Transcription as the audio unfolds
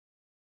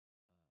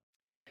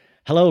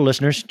Hello,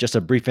 listeners. Just a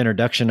brief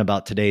introduction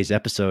about today's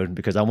episode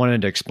because I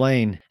wanted to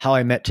explain how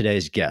I met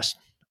today's guest.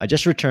 I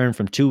just returned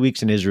from 2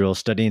 weeks in Israel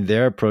studying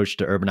their approach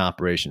to urban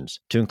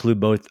operations, to include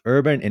both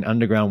urban and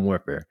underground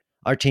warfare.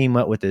 Our team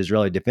met with the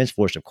Israeli Defense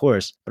Force, of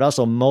course, but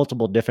also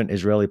multiple different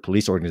Israeli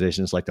police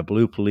organizations like the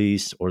Blue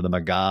Police or the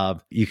Magav,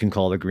 you can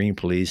call the Green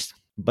Police,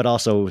 but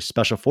also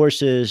special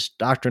forces,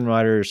 doctrine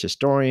writers,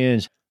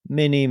 historians,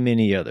 many,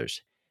 many others.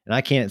 And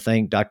I can't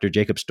thank Dr.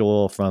 Jacob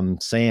Stoll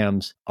from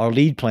SAMS, our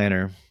lead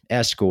planner,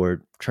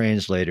 escort,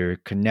 translator,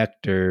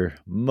 connector,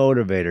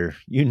 motivator,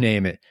 you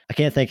name it. I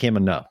can't thank him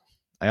enough.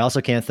 I also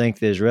can't thank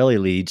the Israeli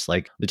leads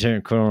like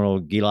Lieutenant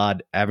Colonel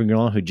Gilad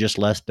Avignon, who just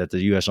left at the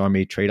U.S.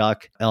 Army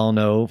TRADOC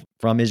LNO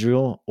from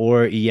Israel,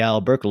 or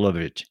Eyal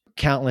Berkolovich.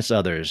 Countless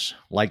others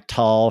like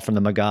Tal from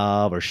the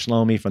Magav or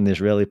Shlomi from the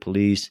Israeli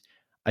police.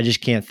 I just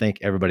can't thank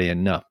everybody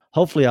enough.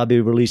 Hopefully, I'll be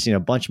releasing a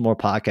bunch more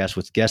podcasts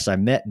with guests I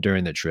met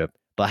during the trip.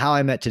 But how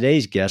I met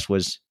today's guest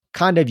was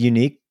kind of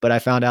unique, but I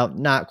found out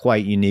not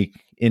quite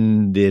unique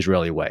in the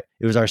Israeli way.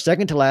 It was our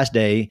second to last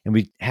day, and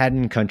we had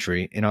in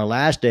country. In our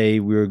last day,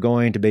 we were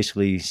going to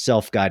basically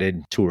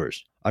self-guided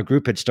tours. Our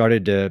group had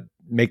started to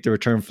make the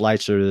return flight,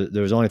 so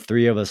there was only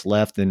 3 of us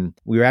left, and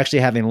we were actually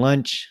having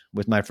lunch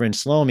with my friend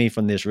Shlomi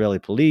from the Israeli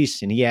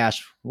police, and he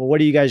asked, well,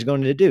 what are you guys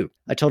going to do?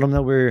 I told him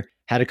that we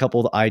had a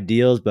couple of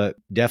ideas, but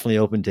definitely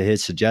open to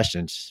his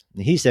suggestions.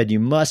 And he said, you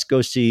must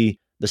go see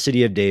the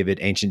city of David,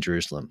 ancient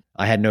Jerusalem.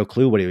 I had no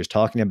clue what he was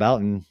talking about,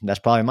 and that's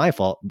probably my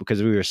fault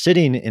because we were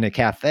sitting in a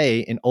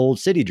cafe in Old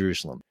City,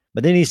 Jerusalem.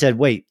 But then he said,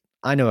 wait,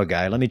 I know a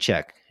guy, let me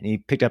check. And he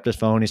picked up his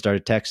phone, he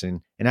started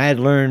texting. And I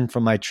had learned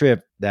from my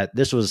trip that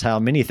this was how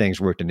many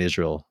things worked in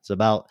Israel. It's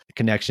about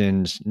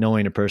connections,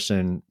 knowing a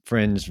person,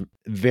 friends,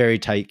 very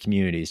tight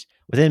communities.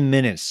 Within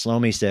minutes,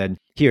 Shlomi said,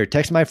 here,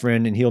 text my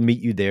friend and he'll meet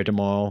you there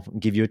tomorrow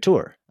and give you a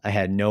tour. I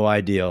had no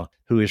idea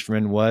who his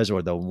friend was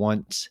or the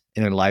once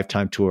in a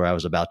lifetime tour I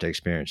was about to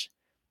experience.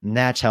 And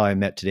that's how I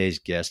met today's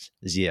guest,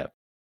 Zeev.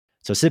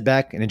 So sit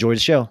back and enjoy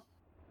the show.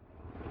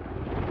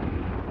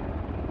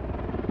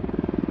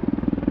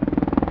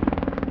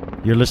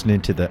 You're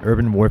listening to the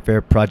Urban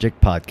Warfare Project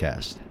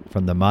podcast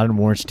from the Modern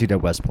War Institute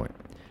at West Point.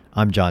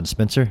 I'm John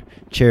Spencer,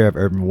 Chair of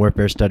Urban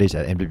Warfare Studies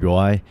at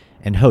MWI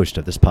and host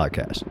of this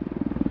podcast.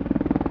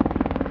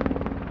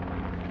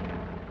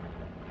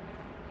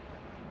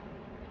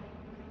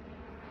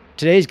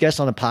 Today's guest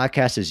on the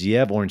podcast is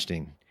Zeev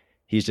Ornstein.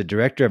 He's the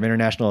Director of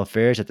International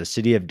Affairs at the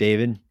City of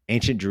David,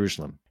 Ancient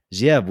Jerusalem.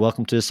 Zeev,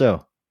 welcome to the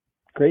show.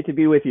 Great to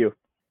be with you.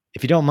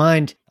 If you don't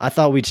mind, I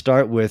thought we'd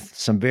start with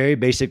some very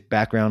basic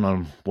background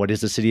on what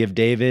is the City of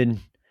David,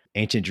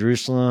 Ancient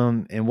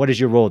Jerusalem, and what is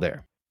your role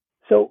there?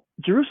 So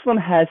Jerusalem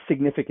has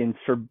significance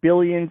for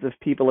billions of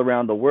people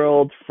around the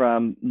world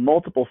from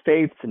multiple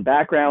faiths and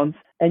backgrounds.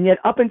 And yet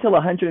up until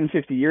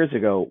 150 years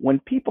ago, when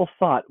people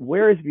thought,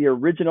 where is the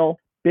original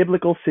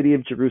biblical city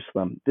of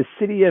Jerusalem, the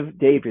city of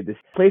David, this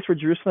place where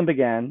Jerusalem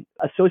began,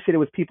 associated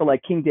with people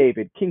like King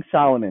David, King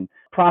Solomon,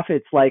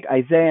 prophets like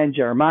Isaiah and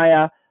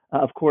Jeremiah,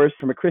 of course,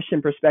 from a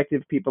Christian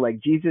perspective, people like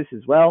Jesus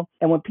as well.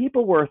 And when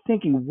people were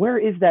thinking, where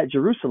is that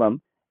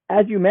Jerusalem?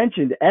 As you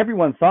mentioned,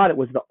 everyone thought it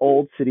was the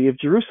old city of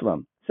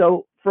Jerusalem.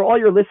 So for all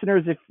your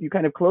listeners, if you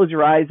kind of close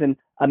your eyes and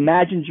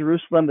imagine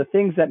Jerusalem, the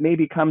things that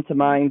maybe come to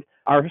mind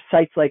are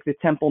sites like the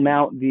Temple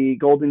Mount, the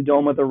Golden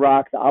Dome of the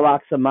Rock, the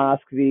Al-Aqsa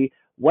Mosque, the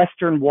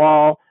Western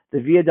Wall, the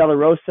Via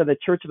Dolorosa, the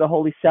Church of the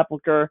Holy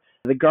Sepulchre,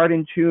 the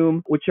Garden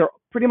Tomb, which are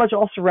pretty much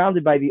all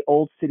surrounded by the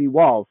old city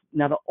walls.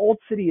 Now, the old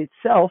city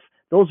itself,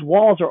 those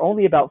walls are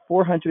only about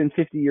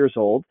 450 years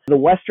old. The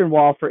Western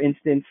Wall, for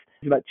instance,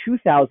 is about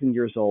 2,000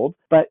 years old,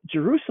 but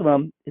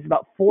Jerusalem is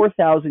about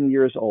 4,000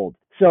 years old.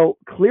 So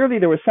clearly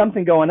there was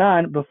something going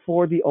on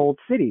before the old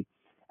city.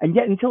 And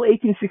yet until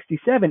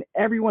 1867,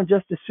 everyone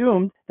just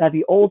assumed that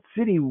the old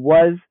city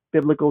was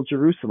biblical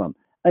Jerusalem,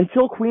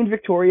 until Queen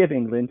Victoria of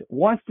England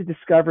wants to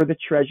discover the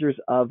treasures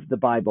of the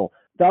Bible,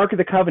 the Ark of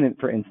the Covenant,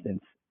 for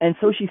instance. And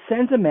so she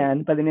sends a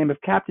man by the name of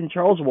Captain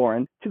Charles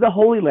Warren to the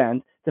Holy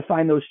Land to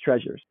find those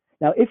treasures.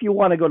 Now, if you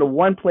want to go to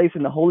one place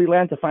in the Holy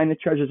Land to find the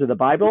treasures of the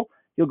Bible,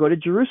 you'll go to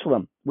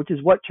Jerusalem, which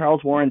is what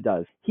Charles Warren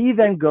does. He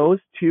then goes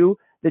to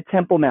the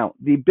Temple Mount,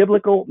 the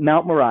biblical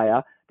Mount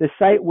Moriah, the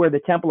site where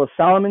the Temple of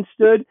Solomon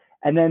stood.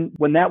 And then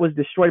when that was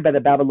destroyed by the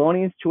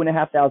Babylonians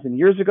 2,500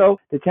 years ago,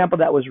 the temple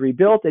that was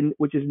rebuilt, and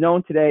which is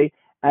known today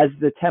as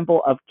the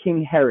temple of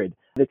King Herod,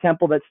 the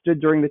temple that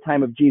stood during the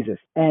time of Jesus.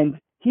 And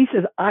he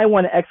says, I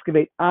want to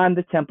excavate on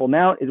the Temple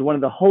Mount. It's one of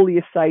the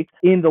holiest sites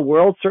in the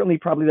world, certainly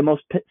probably the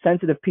most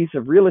sensitive piece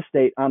of real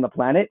estate on the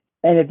planet.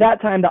 And at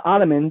that time, the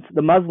Ottomans,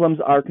 the Muslims,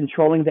 are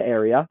controlling the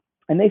area.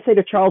 And they say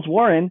to Charles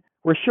Warren,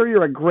 we're sure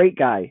you're a great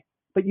guy,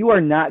 but you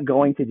are not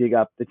going to dig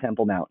up the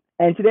Temple Mount.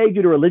 And today,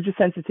 due to religious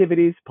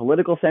sensitivities,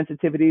 political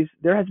sensitivities,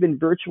 there has been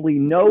virtually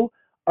no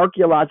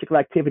archaeological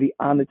activity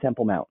on the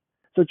Temple Mount.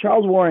 So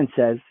Charles Warren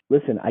says,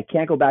 listen, I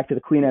can't go back to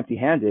the Queen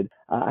empty-handed.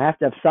 I have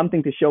to have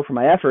something to show for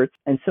my efforts.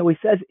 And so he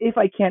says, if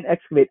I can't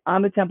excavate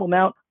on the Temple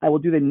Mount, I will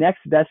do the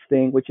next best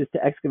thing, which is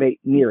to excavate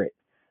near it.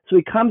 So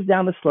he comes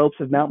down the slopes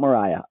of Mount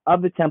Moriah,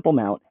 of the Temple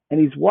Mount, and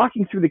he's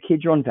walking through the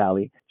Kidron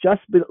Valley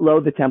just below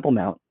the Temple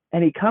Mount,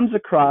 and he comes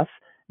across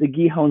the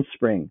Gihon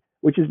Spring,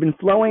 which has been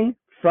flowing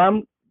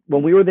from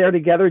when we were there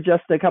together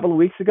just a couple of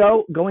weeks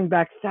ago, going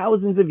back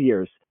thousands of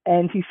years.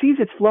 And he sees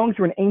it's flowing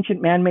through an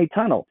ancient man-made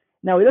tunnel.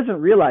 Now, he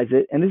doesn't realize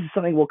it, and this is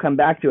something we'll come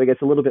back to, I guess,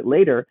 a little bit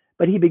later,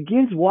 but he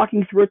begins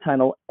walking through a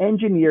tunnel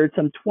engineered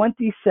some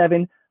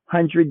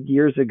 2,700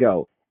 years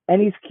ago.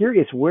 And he's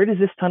curious, where does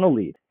this tunnel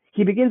lead?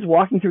 He begins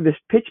walking through this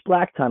pitch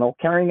black tunnel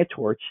carrying a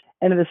torch,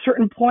 and at a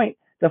certain point,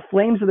 the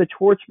flames of the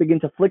torch begin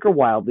to flicker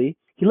wildly.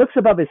 He looks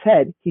above his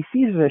head. He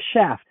sees there's a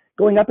shaft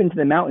going up into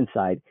the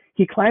mountainside.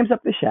 He climbs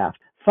up the shaft,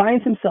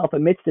 finds himself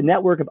amidst a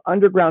network of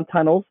underground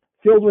tunnels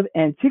filled with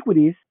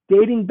antiquities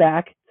dating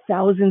back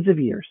thousands of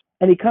years.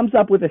 And he comes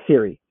up with a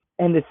theory.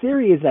 And the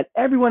theory is that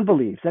everyone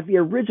believes that the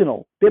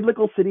original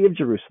biblical city of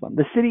Jerusalem,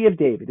 the city of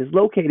David, is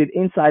located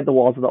inside the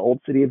walls of the old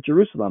city of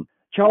Jerusalem.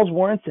 Charles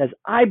Warren says,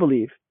 I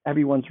believe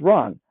everyone's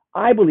wrong.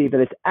 I believe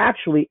that it's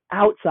actually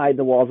outside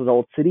the walls of the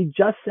old city,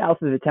 just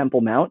south of the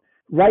Temple Mount,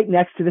 right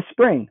next to the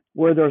spring,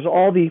 where there's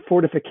all the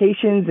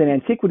fortifications and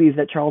antiquities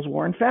that Charles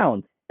Warren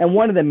found. And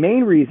one of the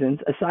main reasons,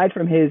 aside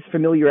from his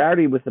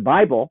familiarity with the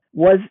Bible,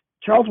 was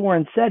Charles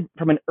Warren said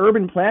from an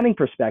urban planning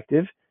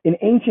perspective, in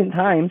ancient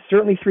times,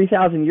 certainly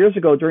 3,000 years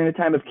ago during the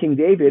time of King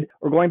David,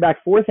 or going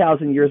back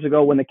 4,000 years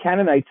ago when the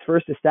Canaanites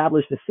first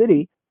established the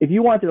city, if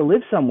you wanted to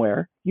live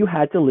somewhere, you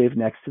had to live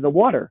next to the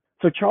water.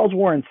 So Charles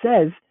Warren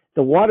says,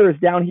 the water is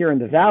down here in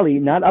the valley,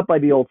 not up by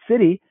the old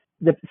city.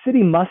 The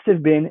city must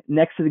have been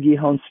next to the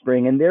Gihon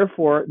Spring, and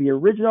therefore the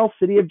original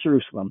city of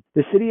Jerusalem,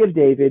 the city of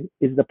David,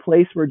 is the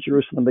place where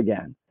Jerusalem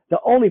began. The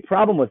only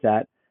problem with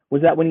that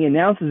was that when he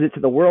announces it to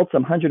the world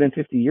some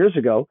 150 years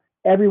ago,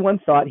 everyone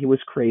thought he was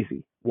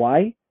crazy.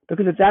 Why?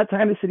 Because at that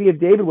time, the city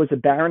of David was a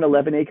barren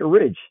 11-acre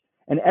ridge.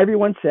 And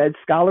everyone said,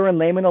 scholar and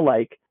layman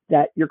alike,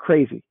 that you're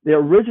crazy. The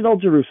original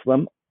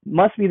Jerusalem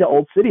must be the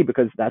old city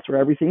because that's where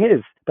everything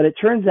is. But it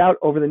turns out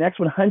over the next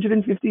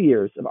 150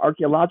 years of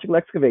archaeological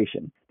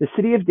excavation, the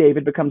city of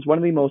David becomes one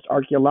of the most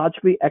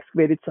archaeologically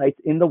excavated sites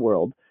in the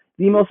world,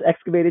 the most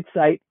excavated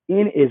site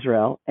in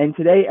Israel, and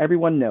today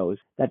everyone knows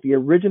that the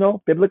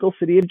original biblical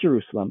city of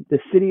Jerusalem, the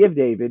city of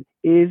David,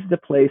 is the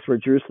place where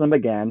Jerusalem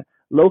began,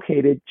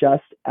 located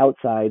just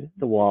outside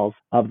the walls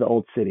of the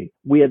old city.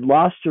 We had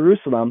lost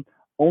Jerusalem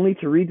only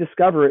to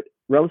rediscover it,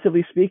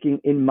 relatively speaking,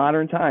 in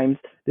modern times,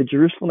 the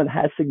Jerusalem that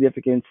has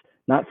significance,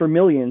 not for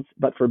millions,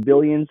 but for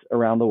billions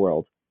around the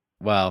world.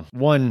 Wow.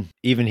 One,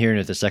 even hearing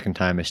it the second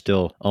time is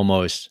still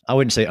almost, I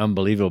wouldn't say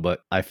unbelievable,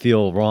 but I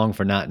feel wrong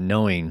for not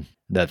knowing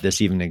that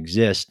this even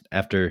exists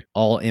after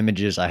all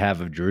images I have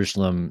of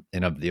Jerusalem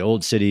and of the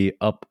old city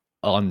up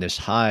on this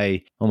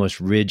high, almost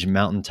ridge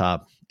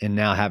mountaintop, and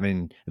now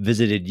having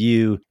visited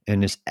you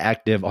in this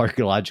active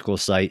archaeological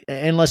site.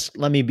 And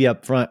let me be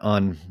upfront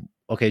on,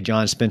 okay,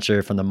 John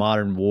Spencer from the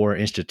Modern War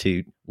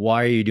Institute,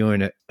 why are you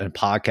doing a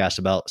podcast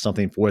about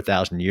something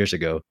 4,000 years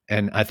ago?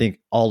 And I think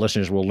all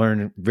listeners will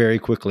learn very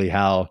quickly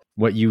how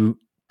what you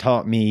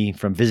taught me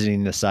from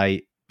visiting the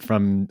site,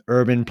 from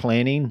urban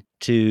planning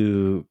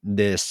to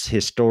this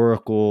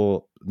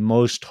historical,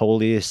 most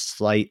holiest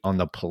site on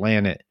the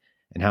planet,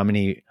 and how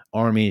many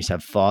armies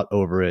have fought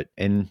over it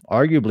and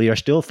arguably are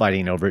still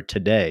fighting over it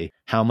today,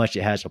 how much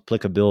it has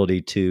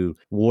applicability to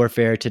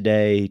warfare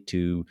today,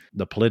 to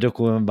the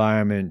political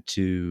environment,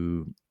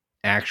 to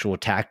actual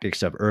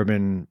tactics of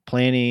urban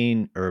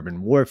planning,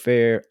 urban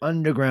warfare,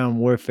 underground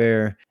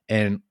warfare.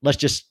 And let's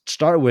just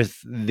start with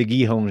the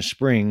Gihon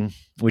Spring,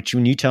 which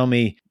when you tell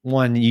me,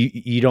 one,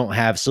 you don't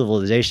have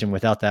civilization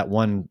without that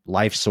one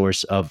life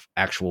source of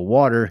actual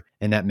water,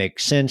 and that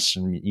makes sense.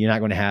 And you're not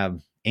going to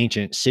have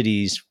ancient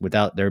cities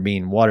without there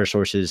being water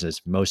sources,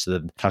 as most of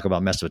them talk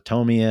about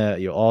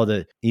Mesopotamia, all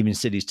the even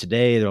cities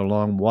today, they're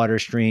along water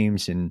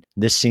streams. And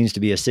this seems to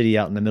be a city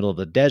out in the middle of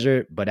the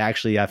desert. But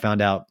actually, I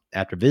found out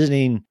after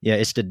visiting,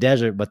 it's the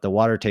desert, but the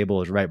water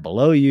table is right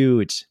below you.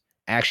 It's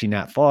actually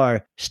not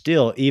far.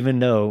 Still, even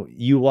though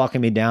you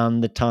walking me down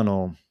the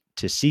tunnel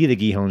to see the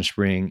Gihon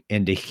Spring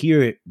and to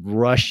hear it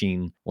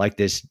rushing like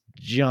this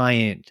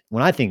giant,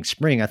 when I think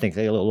spring, I think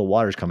a little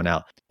water's coming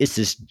out. It's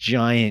this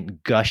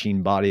giant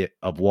gushing body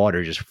of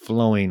water just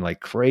flowing like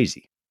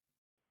crazy.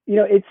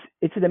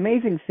 It's an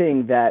amazing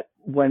thing that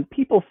when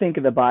people think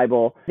of the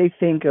Bible, they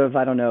think of,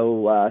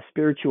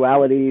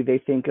 spirituality, they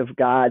think of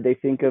God, they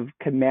think of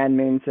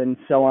commandments and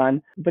so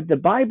on. But the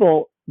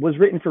Bible was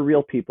written for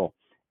real people.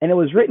 And it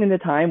was written in a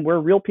time where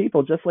real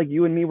people, just like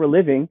you and me, were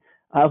living,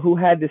 who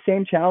had the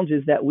same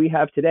challenges that we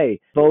have today,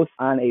 both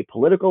on a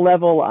political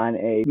level, on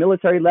a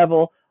military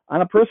level,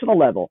 on a personal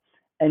level.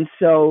 And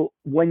so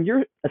when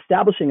you're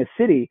establishing a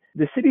city,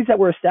 the cities that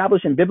were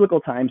established in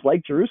biblical times,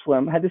 like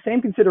Jerusalem, had the same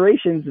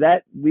considerations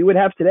that we would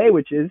have today,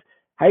 which is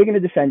how are you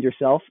going to defend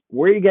yourself?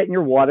 Where are you getting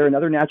your water and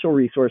other natural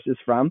resources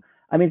from?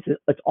 I mean,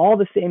 it's all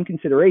the same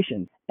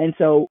considerations. And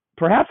so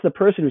perhaps the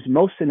person who's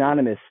most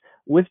synonymous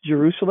with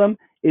Jerusalem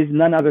is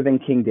none other than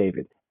King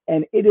David.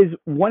 And it is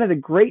one of the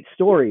great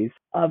stories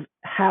of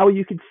how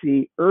you could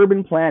see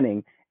urban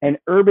planning and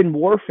urban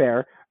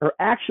warfare are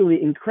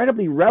actually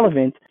incredibly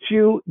relevant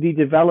to the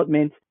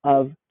development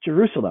of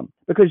Jerusalem.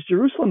 Because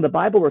Jerusalem, the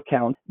Bible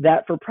recounts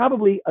that for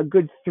probably a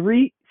good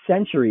 3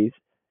 centuries,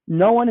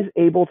 no one is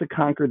able to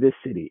conquer this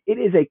city. It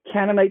is a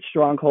Canaanite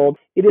stronghold.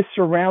 It is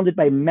surrounded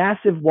by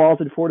massive walls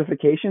and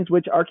fortifications,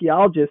 which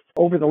archaeologists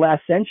over the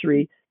last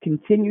century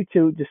continue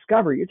to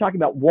discover. You're talking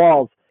about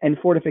walls and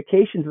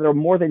fortifications that are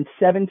more than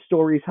 7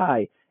 stories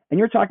high. And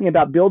you're talking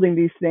about building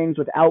these things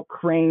without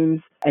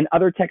cranes and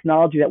other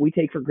technology that we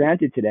take for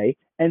granted today.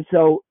 And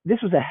so this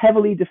was a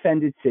heavily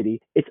defended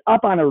city. It's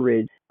up on a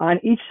ridge. On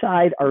each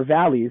side are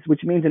valleys,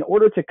 which means in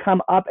order to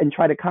come up and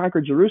try to conquer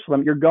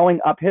Jerusalem, you're going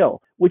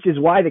uphill, which is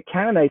why the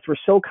Canaanites were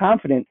so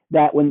confident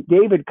that when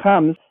David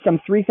comes some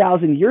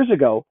 3,000 years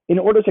ago, in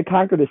order to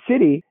conquer the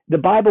city, the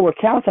Bible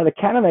recounts how the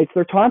Canaanites,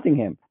 they're taunting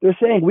him. They're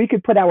saying, we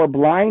could put our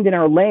blind and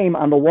our lame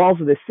on the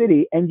walls of the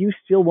city and you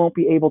still won't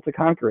be able to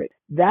conquer it.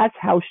 That's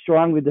how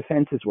strong the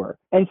defenses were.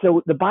 And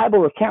so the Bible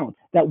recounts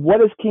that what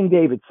does King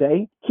David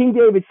say? King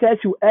David says,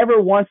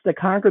 whoever wants to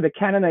conquer the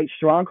Canaanite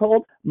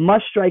stronghold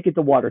must strike at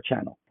the water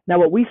channel. Now,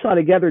 what we saw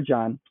together,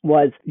 John,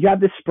 was you have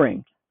this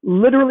spring.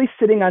 Literally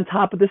sitting on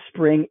top of the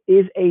spring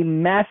is a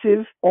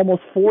massive,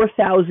 almost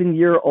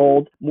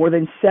 4,000-year-old, more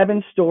than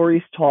 7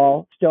 stories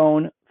tall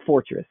stone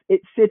fortress.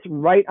 It sits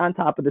right on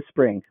top of the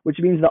spring, which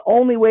means the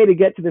only way to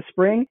get to the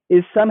spring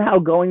is somehow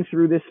going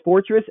through this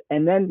fortress,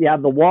 and then you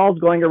have the walls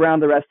going around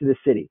the rest of the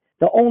city.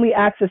 The only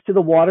access to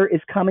the water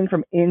is coming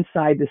from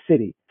inside the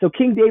city. So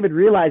King David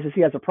realizes he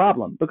has a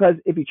problem because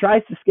if he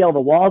tries to scale the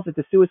walls, it's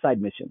a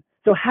suicide mission.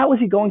 So how is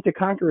he going to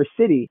conquer a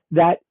city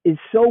that is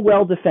so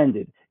well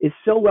defended, is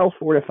so well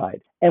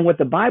fortified? And what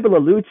the Bible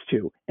alludes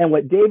to, and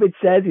what David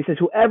says, he says,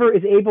 whoever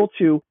is able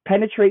to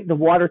penetrate the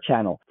water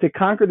channel to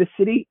conquer the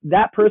city,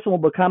 that person will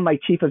become my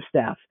chief of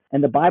staff.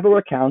 And the Bible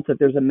recounts that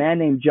there's a man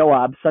named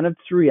Joab, son of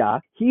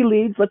Tsruiah. He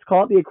leads, let's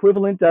call it the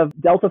equivalent of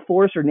Delta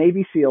Force or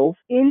Navy SEALs,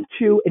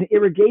 into an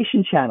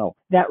irrigation channel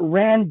that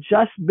ran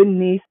just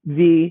beneath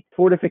the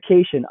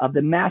fortification of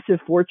the massive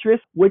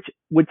fortress, which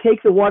would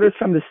take the waters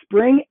from the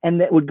spring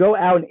and that would go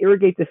out and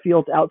irrigate the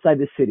fields outside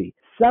the city.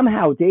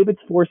 Somehow David's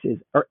forces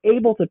are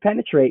able to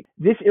penetrate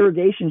this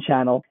irrigation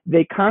channel.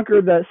 They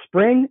conquer the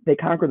spring, they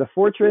conquer the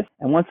fortress,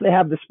 and once they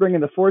have the spring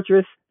and the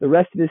fortress, the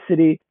rest of the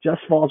city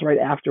just falls right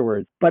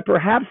afterwards. But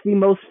perhaps the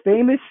most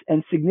famous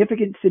and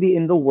significant city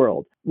in the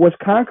world was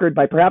conquered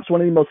by perhaps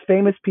one of the most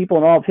famous people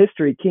in all of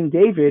history, King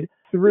David,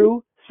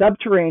 through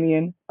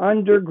subterranean,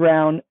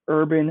 underground,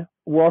 urban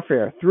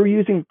warfare, through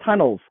using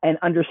tunnels and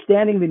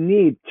understanding the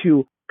need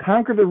to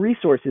conquer the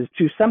resources,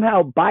 to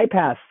somehow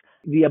bypass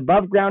the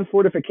above ground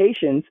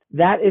fortifications.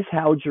 That is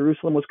how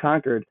Jerusalem was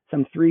conquered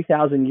some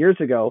 3,000 years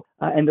ago.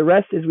 And the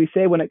rest, as we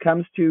say, when it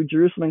comes to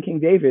Jerusalem and King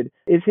David,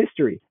 is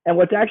history. And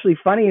what's actually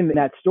funny in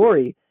that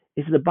story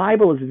is the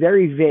Bible is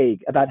very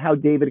vague about how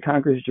David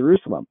conquers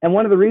Jerusalem. And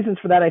one of the reasons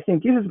for that, I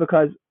think, is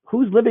because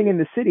who's living in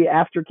the city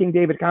after King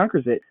David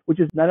conquers it,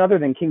 which is none other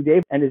than King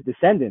David and his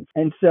descendants.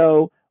 And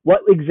so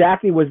what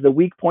exactly was the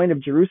weak point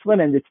of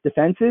Jerusalem and its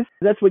defenses?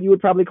 That's what you would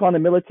probably call in the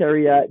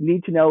military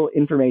need-to-know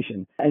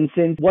information. And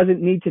since it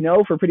wasn't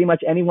need-to-know for pretty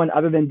much anyone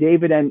other than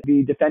David and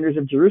the defenders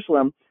of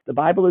Jerusalem, the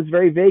Bible is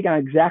very vague on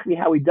exactly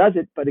how he does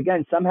it. But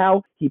again,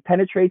 somehow he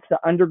penetrates the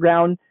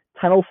underground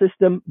tunnel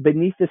system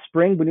beneath the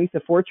spring, beneath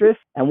the fortress.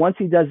 And once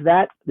he does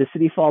that, the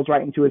city falls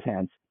right into his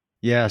hands.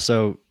 Yeah,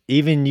 so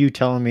even you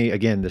telling me,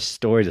 again, the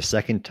story the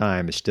second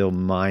time is still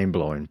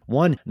mind-blowing.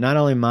 One, not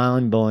only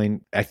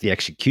mind-blowing at the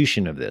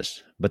execution of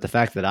this, but the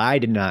fact that I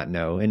did not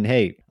know, and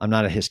hey, I'm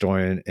not a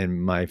historian,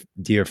 and my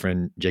dear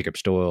friend Jacob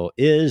Stoyle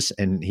is,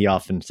 and he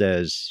often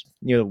says,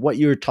 what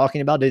you're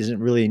talking about isn't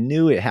really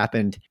new. It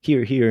happened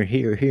here, here,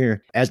 here,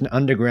 here. As an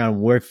underground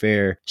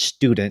warfare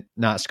student,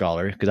 not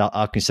scholar, because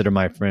I'll consider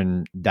my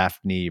friend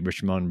Daphne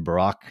Richmond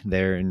Barak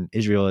there in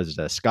Israel as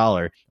a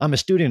scholar. I'm a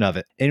student of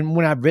it. And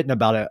when I've written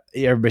about it,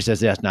 everybody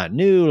says that's not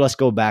new. Let's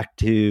go back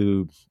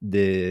to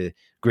the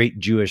great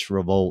Jewish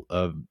revolt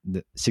of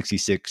the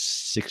 66,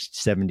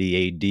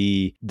 670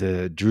 AD,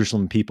 the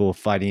Jerusalem people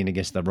fighting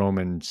against the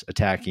Romans,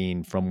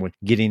 attacking from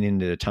getting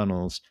into the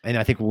tunnels. And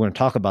I think we're going to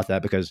talk about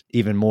that because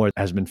even more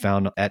has been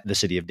found at the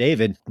city of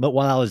David. But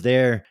while I was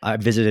there, I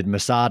visited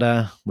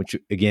Masada, which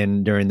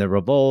again, during the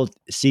revolt,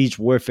 siege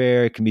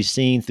warfare can be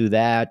seen through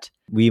that.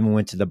 We even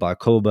went to the Bar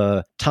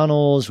Kokhba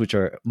tunnels, which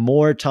are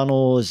more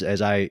tunnels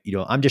as I'm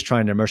just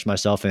trying to immerse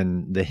myself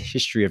in the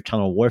history of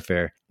tunnel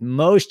warfare.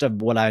 Most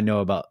of what I know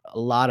about a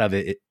lot of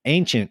it,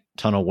 ancient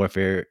tunnel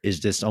warfare,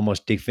 is this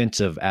almost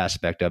defensive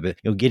aspect of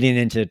it. Getting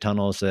into the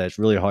tunnels so that it's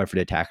really hard for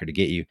the attacker to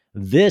get you.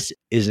 This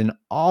is an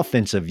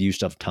offensive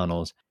use of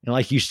tunnels. And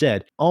like you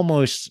said,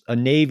 almost a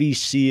Navy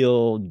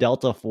SEAL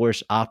Delta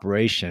Force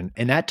operation.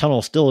 And that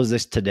tunnel still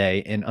exists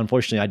today. And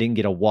unfortunately, I didn't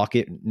get to walk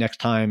it.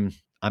 Next time,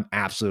 I'm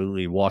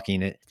absolutely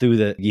walking it through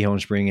the Gihon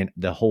Spring and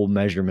the whole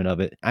measurement of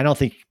it. I don't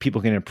think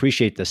people can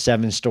appreciate the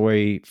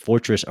 7-story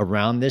fortress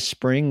around this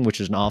spring,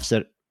 which is an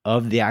offset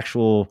of the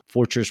actual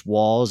fortress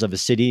walls of a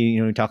city.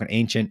 You're talking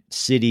ancient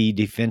city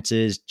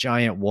defenses,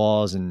 giant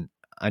walls. And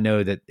I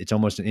know that it's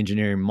almost an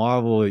engineering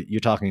marvel. You're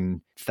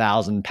talking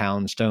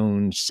 1,000-pound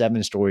stones,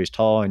 7 stories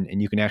tall,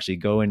 and you can actually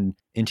go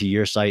into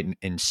your site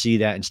and see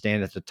that and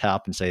stand at the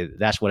top and say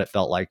that's what it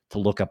felt like to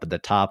look up at the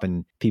top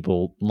and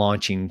people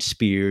launching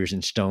spears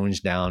and stones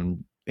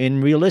down.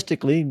 And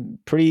realistically,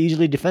 pretty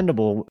easily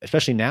defendable,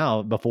 especially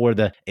now before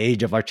the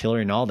age of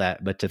artillery and all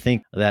that. But to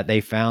think that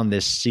they found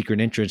this secret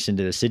entrance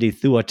into the city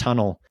through a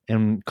tunnel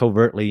and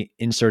covertly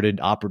inserted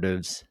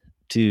operatives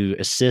to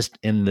assist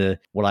in the,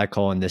 what I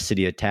call in the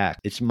city attack.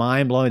 It's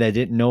mind blowing that I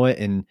didn't know it.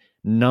 And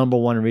number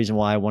one reason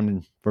why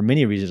for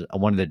many reasons, I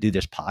wanted to do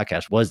this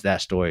podcast was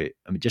that story.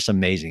 I mean, just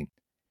amazing.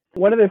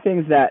 One of the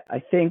things that I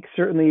think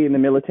certainly in the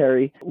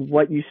military,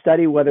 what you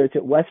study, whether it's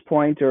at West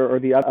Point or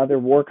the other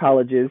war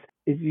colleges,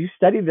 is you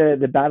study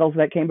the battles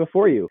that came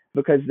before you,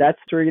 because that's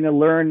where you're going to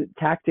learn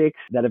tactics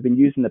that have been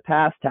used in the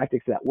past,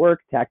 tactics that work,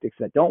 tactics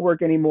that don't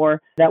work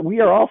anymore, that we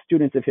are all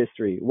students of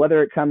history,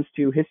 whether it comes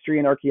to history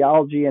and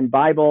archaeology and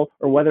Bible,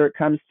 or whether it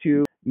comes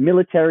to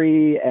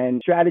military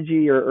and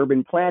strategy or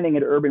urban planning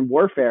and urban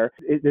warfare.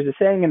 There's a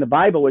saying in the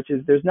Bible, which is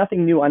there's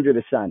nothing new under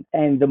the sun.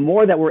 And the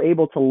more that we're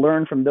able to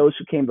learn from those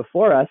who came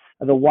before us,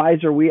 the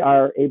wiser we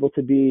are able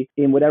to be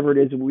in whatever it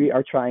is we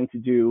are trying to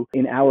do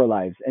in our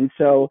lives. And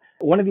so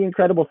one of the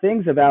incredible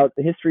things about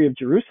the history of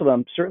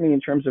Jerusalem, certainly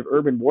in terms of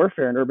urban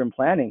warfare and urban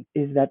planning,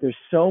 is that there's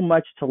so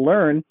much to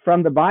learn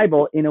from the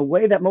Bible in a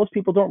way that most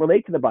people don't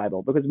relate to the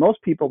Bible, because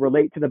most people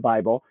relate to the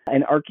Bible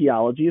and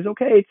archaeology is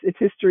okay. It's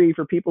history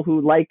for people who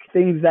like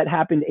things that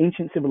happened,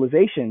 ancient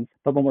civilizations.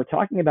 But when we're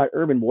talking about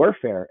urban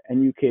warfare,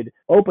 and you could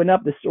open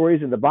up the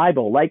stories of the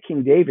Bible like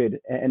King David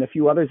and a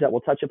few others that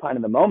we'll touch upon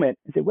in a moment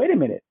and say, wait a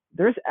minute,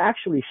 there's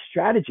actually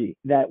strategy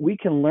that we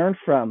can learn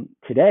from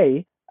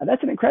today.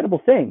 That's an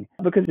incredible thing,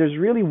 because there's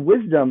really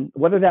wisdom,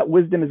 whether that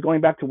wisdom is going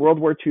back to World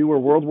War II or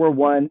World War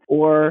I,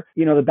 or,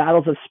 the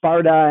battles of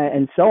Sparta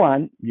and so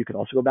on. You could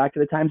also go back to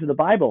the times of the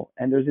Bible,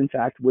 and there's in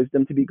fact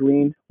wisdom to be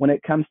gleaned when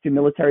it comes to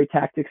military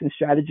tactics and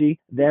strategy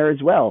there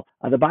as well.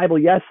 The Bible,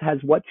 yes, has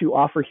what to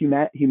offer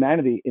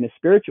humanity in a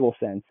spiritual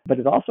sense, but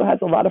it also has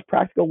a lot of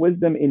practical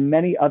wisdom in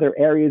many other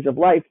areas of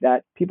life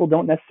that people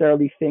don't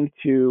necessarily think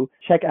to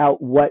check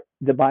out what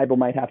the Bible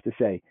might have to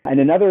say. And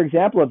another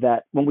example of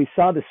that, when we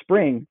saw the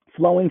spring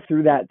flowing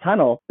through that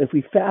tunnel, if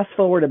we fast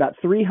forward about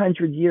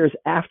 300 years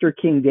after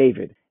King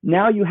David,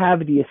 now you have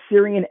the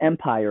Assyrian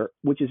Empire,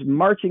 which is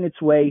marching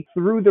its way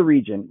through the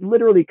region,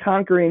 literally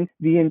conquering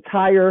the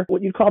entire,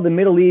 what you call the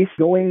Middle East,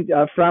 going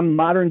from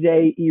modern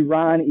day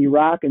Iran,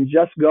 Iraq, and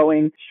just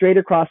going straight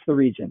across the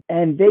region.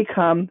 And they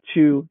come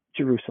to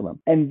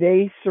Jerusalem, and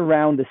they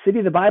surround the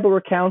city. The Bible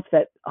recounts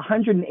that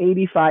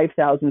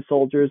 185,000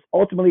 soldiers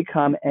ultimately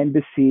come and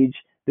besiege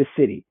the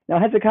city. Now,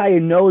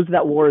 Hezekiah knows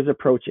that war is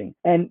approaching,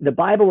 and the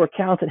Bible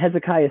recounts that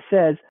Hezekiah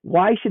says,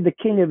 why should the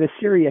king of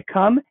Assyria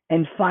come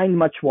and find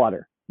much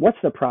water? What's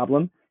the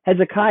problem?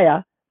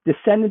 Hezekiah,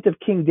 descendant of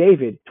King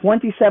David,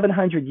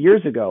 2,700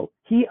 years ago,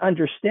 he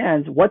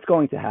understands what's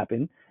going to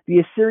happen. The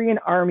Assyrian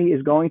army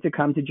is going to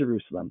come to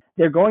Jerusalem.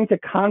 They're going to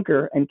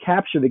conquer and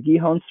capture the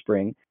Gihon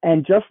Spring.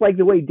 And just like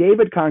the way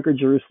David conquered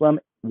Jerusalem,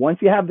 once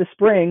you have the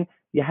spring,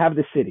 you have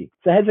the city.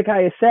 So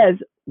Hezekiah says,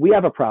 we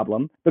have a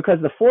problem, because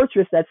the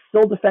fortress that's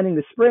still defending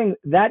the spring,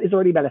 that is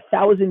already about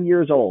 1,000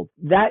 years old.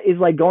 That is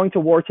like going to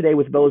war today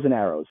with bows and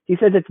arrows. He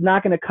says it's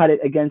not going to cut it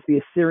against the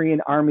Assyrian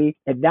army.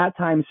 At that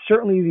time,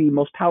 certainly the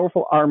most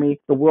powerful army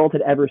the world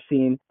had ever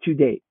seen to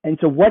date. And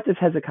so what does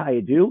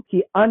Hezekiah do?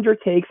 He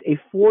undertakes a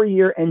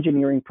 4-year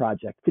engineering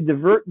project to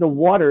divert the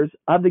waters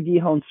of the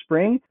Gihon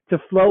Spring to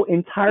flow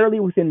entirely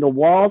within the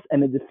walls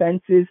and the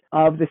defenses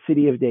of the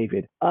city of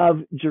David,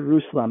 of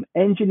Jerusalem,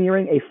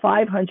 engineering a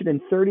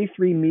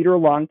 533-meter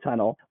long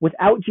tunnel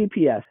without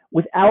GPS,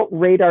 without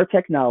radar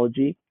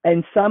technology,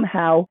 and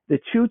somehow the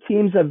two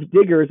teams of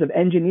diggers, of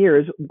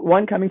engineers,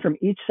 one coming from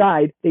each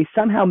side, they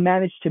somehow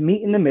managed to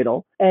meet in the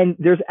middle. And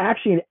there's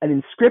actually an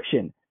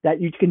inscription that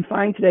you can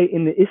find today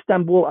in the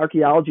Istanbul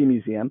Archaeology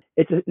Museum.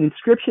 It's an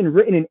inscription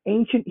written in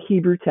ancient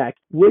Hebrew text,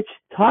 which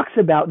talks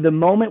about the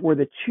moment where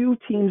the two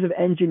teams of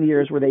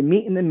engineers, where they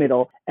meet in the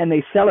middle and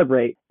they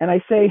celebrate. And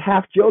I say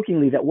half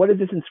jokingly that what does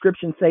this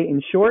inscription say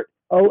in short?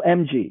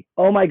 OMG.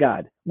 Oh my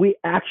God. We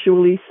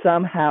actually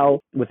somehow,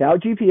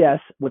 without GPS,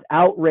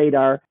 without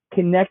radar,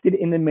 connected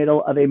in the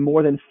middle of a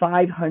more than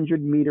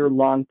 500-meter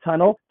long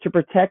tunnel to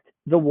protect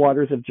the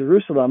waters of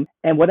Jerusalem.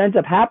 And what ends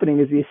up happening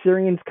is the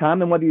Assyrians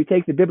come, and whether you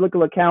take the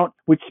biblical account,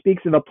 which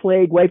speaks of a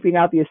plague wiping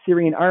out the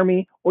Assyrian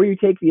army, or you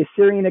take the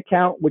Assyrian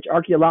account, which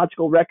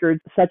archaeological records,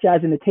 such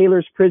as in the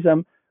Taylor's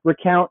Prism,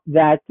 recount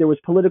that there was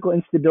political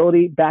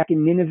instability back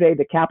in Nineveh,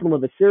 the capital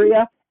of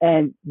Assyria,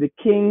 and the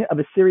king of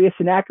Assyria,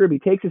 Sennacherib, he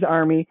takes his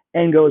army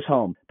and goes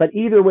home. But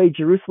either way,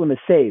 Jerusalem is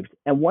saved.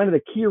 And one of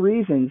the key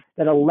reasons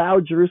that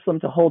allowed Jerusalem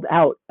to hold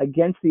out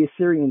against the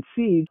Assyrian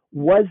siege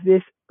was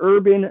this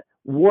urban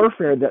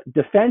warfare, the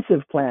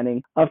defensive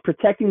planning of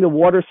protecting the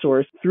water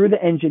source through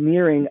the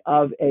engineering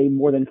of a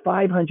more than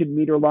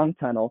 500-meter long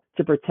tunnel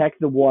to protect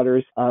the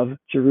waters of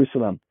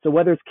Jerusalem. So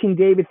whether it's King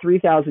David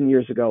 3,000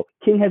 years ago,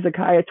 King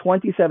Hezekiah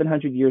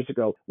 2,700 years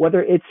ago,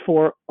 whether it's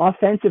for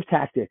offensive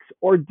tactics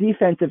or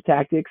defensive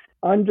tactics,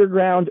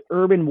 underground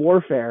urban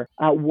warfare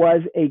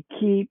was a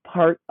key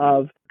part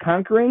of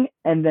conquering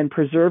and then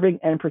preserving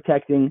and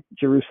protecting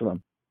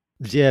Jerusalem.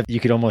 Yeah, you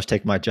could almost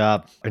take my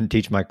job and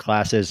teach my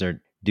classes or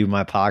do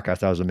my podcast.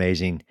 That was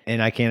amazing.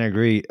 And I can't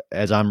agree.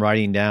 As I'm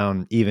writing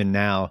down, even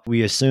now,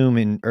 we assume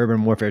in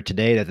urban warfare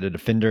today that the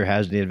defender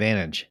has the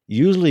advantage.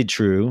 Usually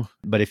true,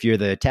 but if you're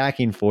the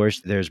attacking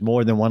force, there's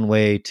more than one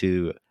way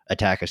to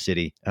attack a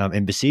city.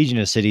 And besieging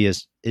a city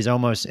is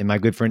almost, and my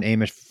good friend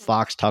Amos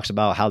Fox talks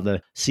about how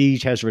the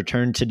siege has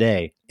returned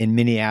today in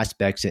many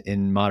aspects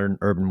in modern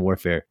urban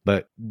warfare.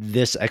 But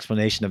this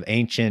explanation of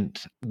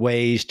ancient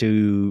ways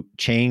to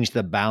change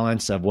the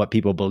balance of what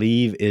people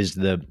believe is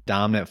the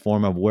dominant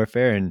form of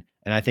warfare. And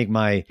I think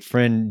my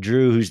friend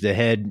Drew, who's the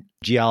head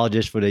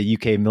geologist for the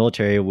UK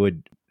military,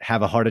 would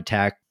have a heart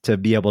attack to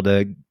be able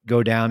to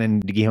go down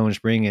into Gihon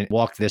Spring and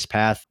walk this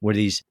path where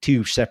these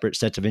two separate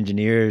sets of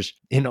engineers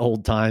in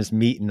old times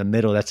meet in the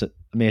middle. It's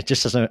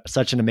just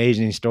such an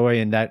amazing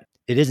story, and that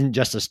it isn't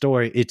just a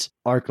story, it's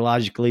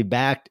archaeologically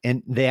backed.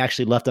 And they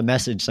actually left a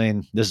message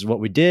saying, this is what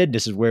we did,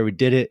 this is where we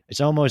did it.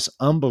 It's almost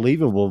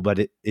unbelievable, but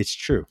it's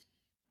true.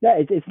 Yeah,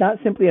 it's not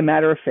simply a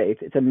matter of faith.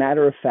 It's a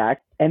matter of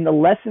fact. And the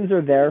lessons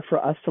are there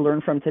for us to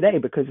learn from today.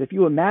 Because if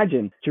you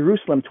imagine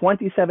Jerusalem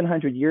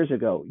 2,700 years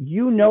ago,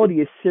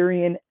 the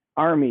Assyrian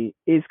army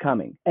is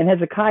coming. And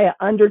Hezekiah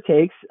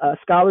undertakes,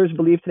 scholars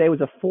believe today,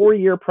 was a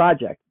 4-year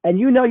project. And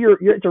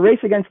it's a race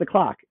against the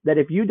clock, that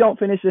if you don't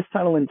finish this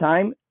tunnel in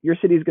time, your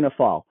city is going to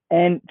fall.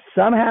 And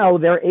somehow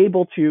they're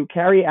able to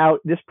carry out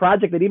this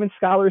project that even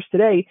scholars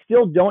today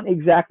still don't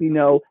exactly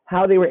know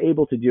how they were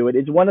able to do it.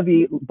 It's one of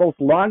the both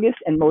longest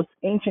and most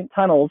ancient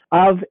tunnels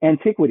of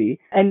antiquity.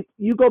 And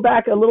you go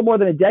back a little more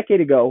than a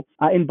decade ago,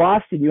 in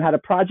Boston, you had a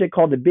project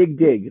called the Big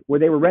Dig, where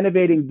they were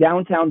renovating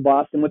downtown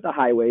Boston with the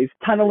highways,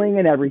 tunneling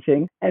and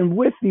everything. And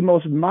with the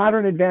most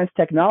modern advanced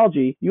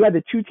technology, you had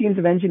the two teams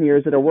of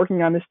engineers that are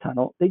working on this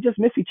tunnel. They just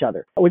miss each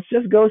other, which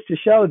just goes to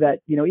show that,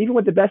 even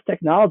with the best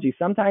technology,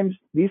 sometimes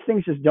these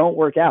things just don't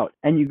work out.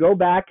 And you go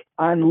back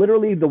on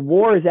literally the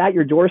war is at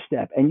your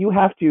doorstep, and you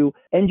have to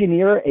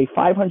engineer a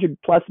 500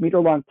 plus meter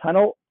long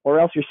tunnel, or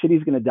else your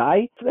city's going to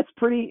die. So that's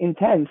pretty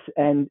intense.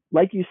 And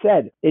like you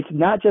said, it's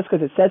not just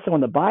because it says so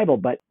in the Bible,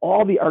 but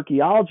all the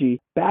archaeology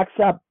backs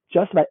up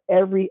just about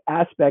every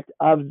aspect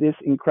of this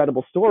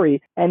incredible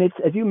story. And it's,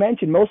 as you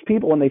mentioned, most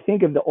people, when they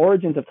think of the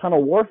origins of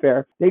tunnel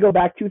warfare, they go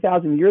back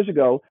 2,000 years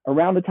ago,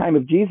 around the time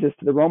of Jesus,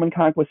 to the Roman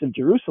conquest of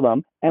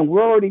Jerusalem. And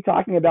we're already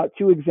talking about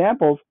two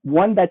examples,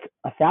 one that's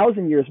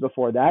 1,000 years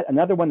before that,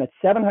 another one that's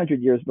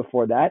 700 years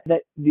before that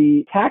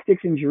the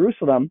tactics in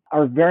Jerusalem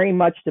are very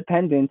much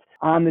dependent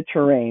on the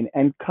terrain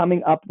and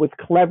coming up with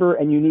clever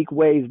and unique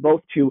ways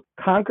both to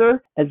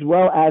conquer as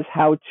well as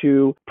how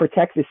to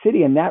protect the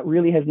city. And that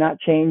really has not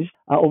changed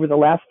over the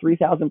last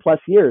 3,000 plus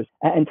years.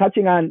 And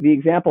touching on the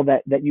example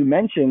that you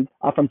mentioned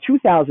from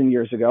 2,000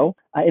 years ago,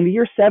 in the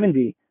year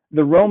 70,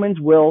 the Romans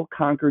will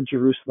conquer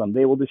Jerusalem.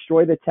 They will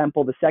destroy the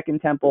temple, the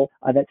second temple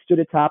that stood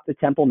atop the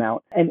Temple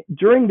Mount. And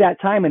during that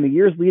time, in the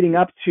years leading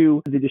up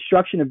to the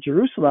destruction of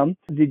Jerusalem,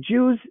 the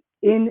Jews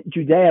in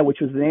Judea, which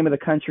was the name of the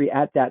country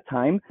at that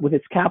time, with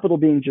its capital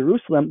being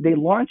Jerusalem, they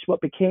launched what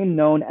became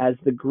known as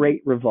the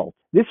Great Revolt.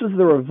 This was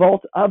the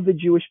revolt of the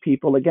Jewish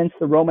people against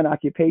the Roman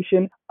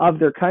occupation of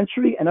their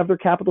country and of their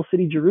capital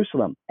city,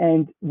 Jerusalem.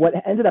 And what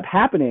ended up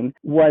happening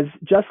was,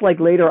 just like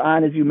later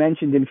on, as you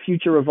mentioned, in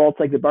future revolts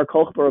like the Bar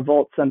Kokhba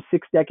revolt some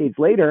 6 decades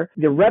later,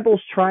 the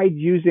rebels tried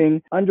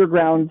using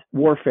underground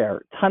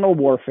warfare, tunnel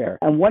warfare.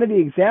 And one of the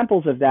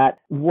examples of that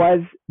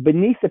was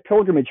beneath the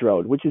Pilgrimage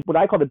Road, which is what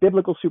I call the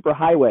biblical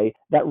superhighway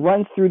that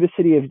runs through the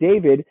city of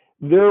David.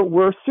 There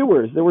were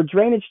sewers, there were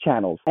drainage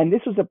channels, and this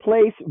was a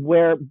place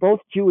where both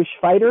Jewish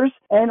fighters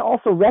and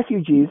also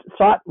refugees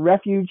sought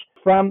refuge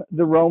from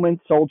the Roman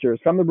soldiers,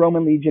 from the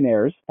Roman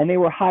legionnaires, and they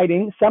were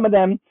hiding. Some of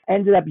them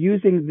ended up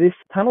using this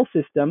tunnel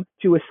system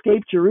to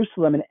escape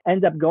Jerusalem and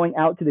end up going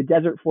out to the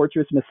desert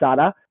fortress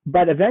Masada.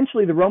 But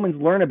eventually the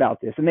Romans learn about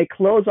this and they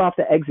close off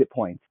the exit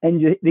points.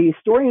 And the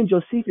historian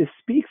Josephus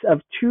speaks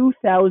of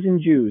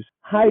 2,000 Jews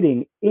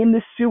hiding in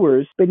the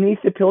sewers beneath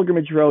the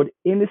Pilgrimage Road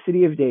in the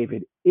city of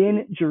David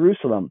in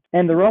Jerusalem.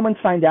 And the Romans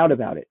find out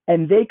about it.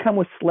 And they come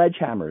with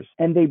sledgehammers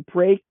and they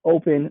break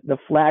open the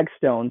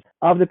flagstones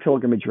of the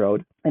Pilgrimage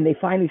Road. And they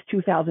find these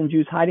 2,000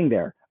 Jews hiding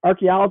there.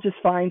 Archaeologists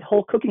find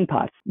whole cooking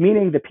pots,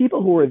 meaning the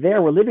people who were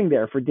there were living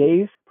there for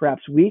days,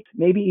 perhaps weeks,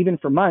 maybe even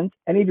for months.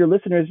 Any of your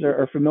listeners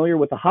are familiar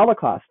with the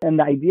Holocaust and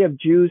the idea of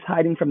Jews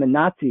hiding from the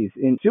Nazis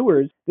in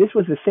sewers. This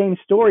was the same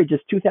story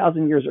just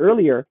 2,000 years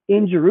earlier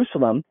in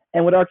Jerusalem.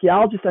 And what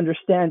archaeologists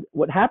understand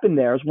what happened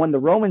there is when the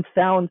Romans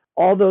found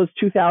all those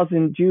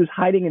 2,000 Jews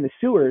hiding in the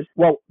sewers,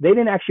 well, they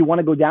didn't actually want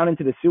to go down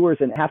into the sewers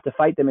and have to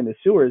fight them in the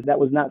sewers. That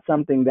was not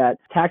something that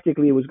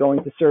tactically was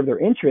going to serve their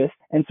interest.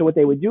 And so what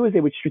they would do is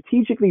they would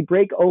strategically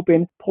break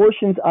open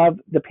portions of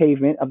the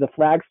pavement, of the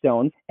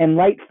flagstones, and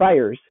light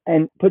fires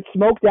and put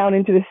smoke down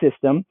into the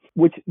system,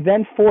 which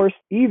then forced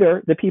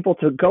either the people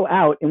to go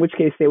out, in which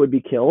case they would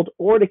be killed,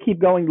 or to keep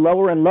going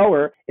lower and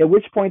lower, at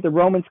which point the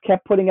Romans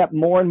kept putting up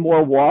more and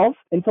more walls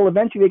until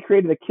eventually they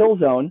created a kill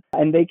zone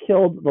and they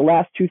killed the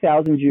last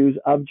 2,000 Jews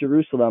of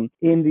Jerusalem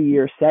in the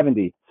year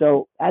 70.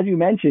 So as you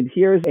mentioned,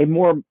 here's a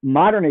more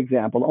modern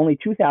example, only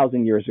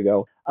 2,000 years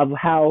ago, of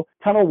how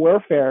tunnel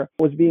warfare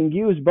was being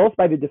used both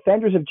by the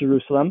defenders of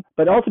Jerusalem,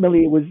 but ultimately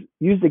it was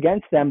used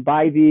against them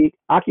by the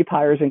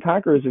occupiers and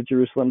conquerors of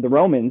Jerusalem, the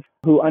Romans,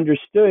 who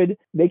understood,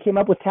 they came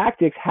up with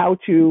tactics how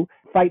to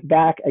fight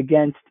back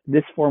against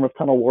this form of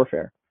tunnel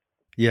warfare.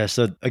 Yeah,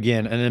 so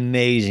again, an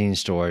amazing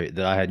story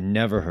that I had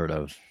never heard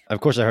of. Of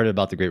course, I heard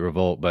about the Great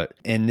Revolt, but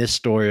in this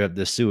story of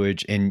the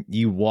sewage and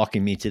you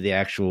walking me to the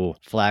actual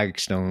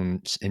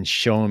flagstones and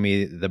showing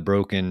me the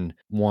broken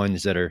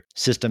ones that are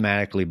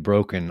systematically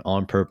broken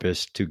on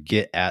purpose to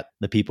get at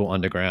the people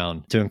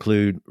underground, to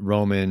include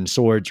Roman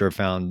swords are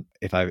found,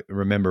 if I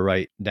remember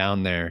right,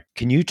 down there.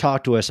 Can you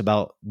talk to us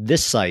about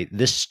this site,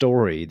 this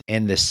story,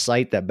 and the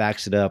site that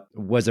backs it up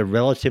was a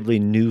relatively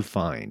new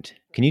find?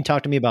 Can you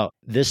talk to me about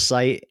this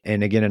site?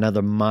 And again,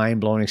 another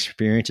mind-blowing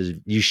experience is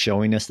you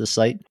showing us the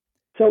site.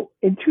 So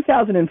in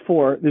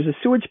 2004, there's a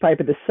sewage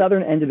pipe at the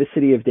southern end of the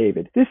city of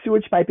David. This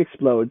sewage pipe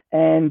explodes,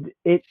 and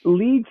it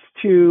leads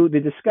to the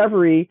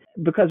discovery,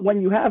 because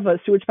when you have a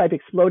sewage pipe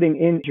exploding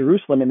in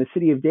Jerusalem, in the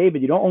city of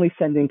David, you don't only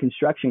send in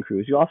construction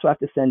crews, you also have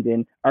to send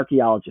in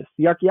archaeologists.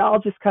 The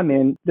archaeologists come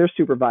in, they're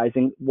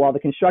supervising while the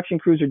construction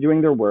crews are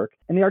doing their work,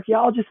 and the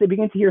archaeologists, they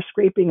begin to hear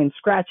scraping and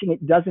scratching.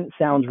 It doesn't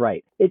sound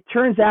right. It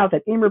turns out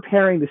that in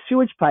repairing the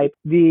sewage pipe,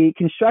 the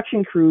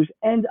construction crews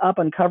end up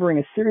uncovering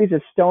a series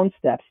of stone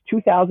steps,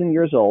 2,000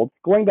 years old,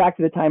 going back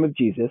to the time of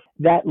Jesus,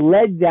 that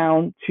led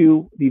down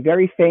to the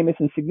very famous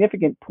and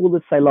significant Pool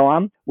of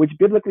Siloam, which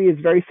biblically is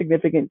very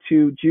significant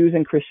to Jews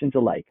and Christians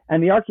alike.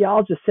 And the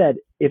archaeologist said,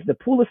 if the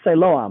Pool of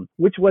Siloam,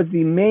 which was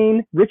the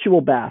main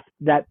ritual bath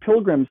that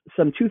pilgrims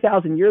some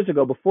 2,000 years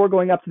ago, before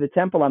going up to the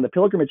temple on the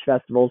pilgrimage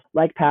festivals,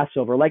 like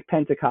Passover, like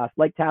Pentecost,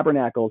 like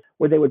Tabernacles,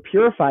 where they would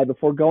purify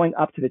before going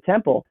up to the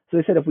temple. So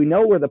they said, if we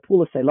know where the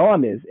Pool of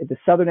Siloam is, at the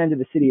southern end of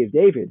the city of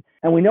David,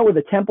 and we know where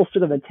the temple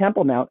stood on the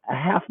Temple Mount, a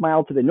half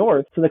mile to the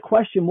north, so the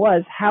question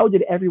was, how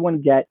did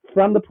everyone get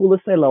from the Pool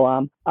of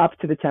Siloam up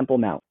to the Temple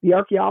Mount? The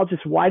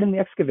archaeologists widen the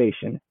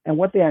excavation, and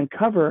what they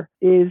uncover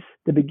is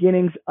the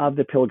beginnings of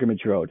the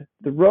pilgrimage road.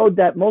 The road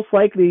that most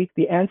likely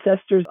the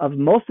ancestors of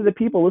most of the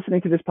people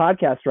listening to this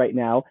podcast right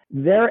now,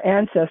 their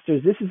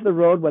ancestors, this is the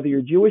road, whether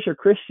you're Jewish or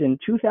Christian,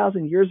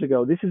 2,000 years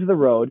ago, this is the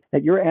road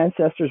that your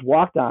ancestors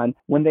walked on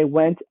when they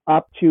went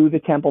up to the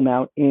Temple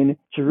Mount in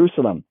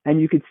Jerusalem. And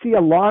you could see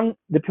along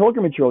the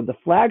pilgrimage road, the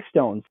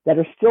flagstones that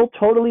are still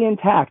totally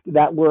intact,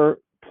 that were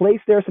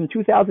placed there some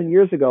 2,000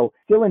 years ago,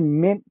 still in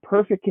mint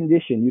perfect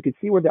condition. You can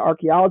see where the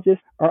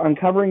archaeologists are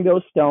uncovering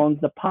those stones,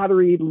 the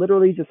pottery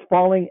literally just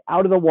falling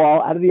out of the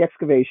wall, out of the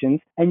excavations.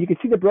 And you can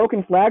see the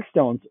broken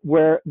flagstones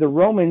where the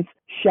Romans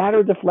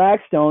shattered the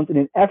flagstones in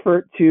an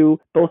effort to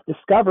both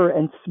discover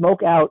and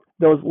smoke out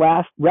those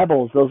last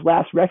rebels, those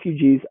last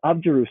refugees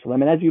of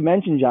Jerusalem. And as you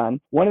mentioned,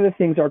 John, one of the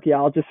things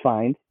archaeologists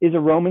find is a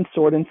Roman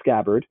sword and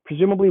scabbard,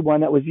 presumably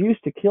one that was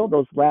used to kill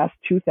those last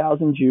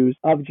 2,000 Jews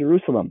of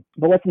Jerusalem.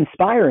 But what's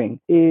inspiring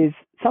is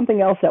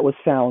something else that was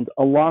found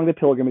along the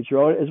pilgrimage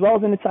road, as well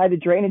as inside the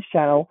drainage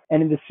channel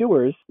and in the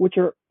sewers, which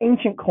are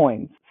ancient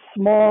coins,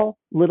 small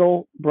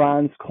little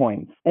bronze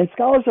coins. And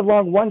scholars have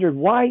long wondered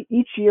why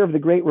each year of the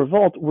Great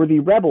Revolt were the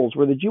rebels,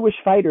 were the Jewish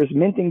fighters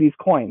minting these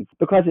coins,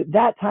 because at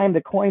that time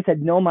the coins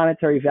had no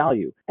monetary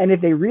value. And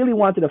if they really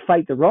wanted to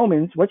fight the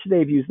Romans, what should they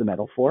have used the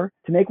metal for?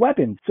 To make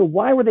weapons. So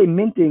why were they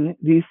minting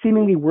these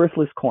seemingly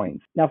worthless coins?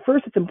 Now,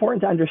 first, it's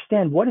important to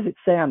understand, what does it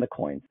say on the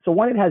coins? So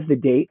one, it has the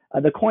date.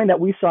 The coin that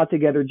we saw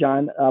together,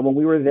 John, when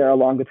we were there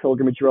along the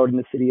pilgrimage road in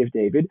the city of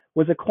David,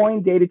 was a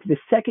coin dated to the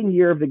second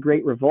year of the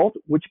Great Revolt,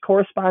 which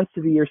corresponds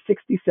to the year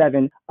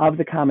 67 of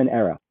the Common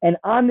Era. And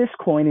on this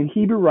coin, in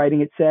Hebrew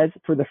writing, it says,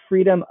 for the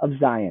freedom of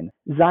Zion.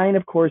 Zion,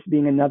 of course,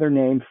 being another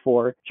name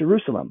for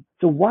Jerusalem.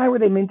 So why were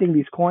they minting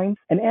these coins?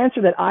 An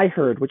answer that I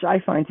heard, which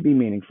I find to be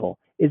meaningful,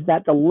 is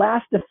that the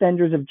last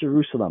defenders of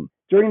Jerusalem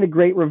during the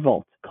Great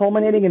Revolt,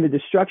 culminating in the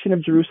destruction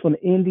of Jerusalem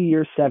in the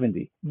year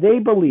 70, they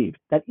believed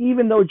that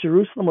even though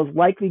Jerusalem was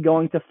likely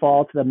going to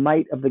fall to the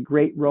might of the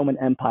great Roman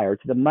Empire,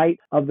 to the might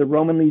of the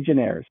Roman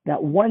legionnaires,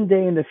 that one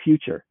day in the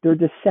future, their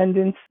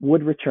descendants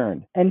would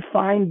return and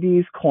find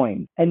these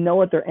coins and know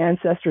what their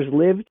ancestors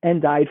lived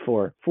and died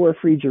for a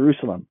free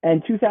Jerusalem.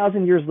 And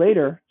 2,000 years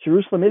later,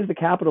 Jerusalem is the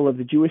capital of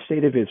the Jewish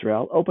state of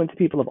Israel, open to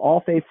people of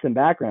all faiths and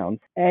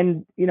backgrounds.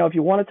 And, if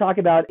you want to talk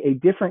about a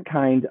different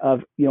kind of,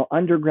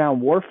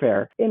 underground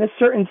warfare, in a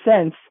certain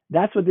sense,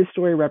 That's what this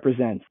story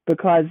represents,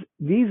 because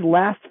these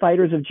last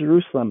fighters of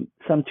Jerusalem,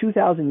 some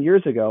 2,000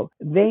 years ago,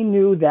 they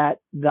knew that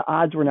the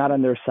odds were not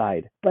on their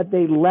side, but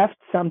they left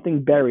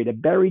something buried, a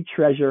buried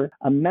treasure,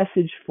 a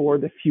message for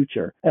the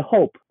future, a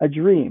hope, a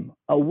dream,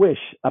 a wish,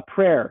 a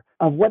prayer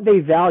of what they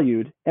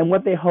valued and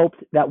what they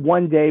hoped that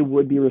one day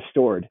would be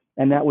restored.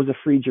 And that was a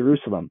free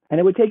Jerusalem. And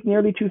it would take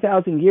nearly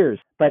 2,000 years.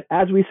 But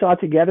as we saw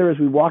together, as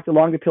we walked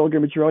along the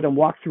pilgrimage road and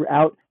walked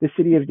throughout the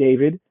city of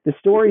David, the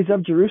stories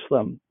of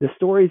Jerusalem, the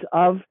stories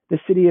of the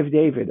city of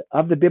David,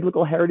 of the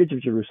biblical heritage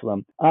of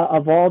Jerusalem,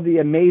 of all the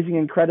amazing,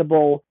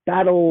 incredible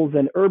battles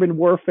and urban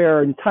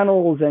warfare and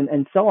tunnels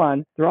and so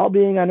on, they're all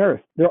being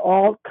unearthed. They're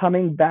all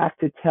coming back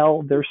to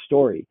tell their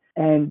story.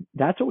 And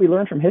that's what we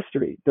learn from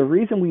history. The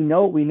reason we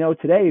know what we know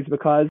today is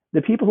because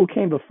the people who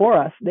came before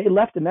us, they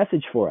left a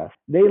message for us.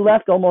 They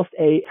left almost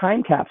a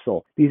time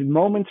capsule, these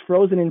moments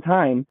frozen in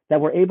time that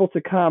we're able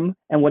to come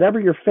and whatever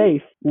your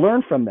faith,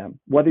 learn from them.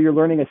 Whether you're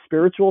learning a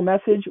spiritual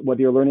message,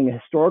 whether you're learning a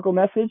historical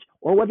message,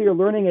 or whether you're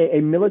learning a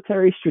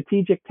military,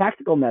 strategic,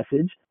 tactical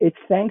message, it's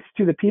thanks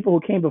to the people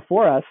who came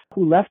before us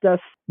who left us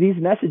these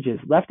messages,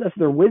 left us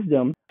their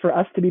wisdom for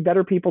us to be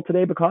better people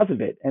today because of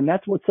it. And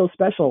that's what's so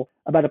special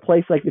about a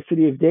place like the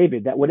city of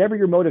David, that whatever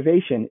your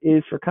motivation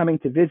is for coming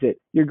to visit,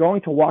 you're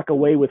going to walk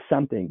away with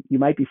something. You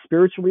might be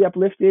spiritually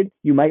uplifted.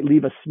 You might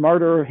leave a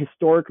smarter,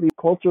 historically,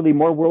 culturally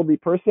more worldly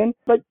person.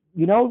 But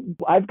you know,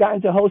 I've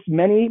gotten to host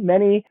many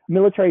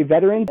military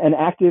veterans and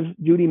active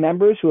duty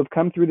members who have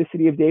come through the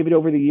city of David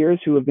over the years,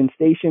 who have been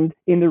stationed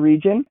in the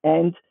region.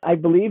 And I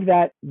believe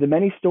that the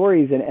many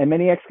stories and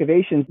many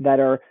excavations that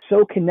are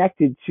so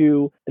connected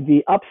to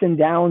the ups and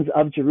downs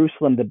of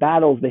Jerusalem, the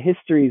battles, the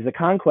histories, the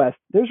conquest,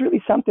 there's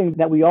really something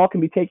that we all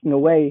can be taking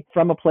away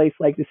from a place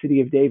like the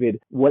city of David,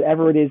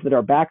 whatever it is that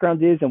our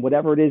background is and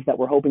whatever it is that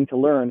we're hoping to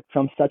learn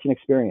from such an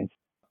experience.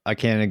 I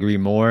can't agree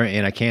more,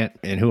 and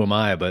who am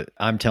I, but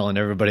I'm telling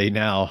everybody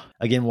now,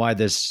 again, why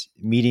this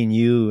meeting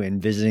you and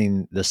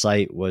visiting the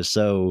site was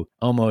so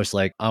almost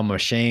like I'm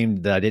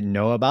ashamed that I didn't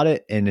know about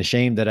it and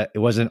ashamed that it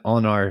wasn't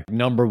on our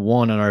number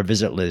one on our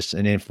visit list.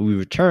 And if we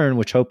return,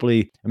 which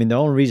hopefully, I mean, the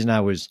only reason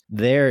I was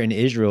there in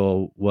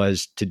Israel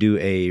was to do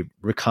a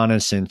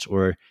reconnaissance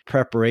or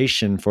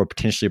preparation for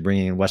potentially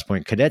bringing West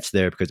Point cadets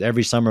there, because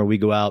every summer we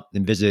go out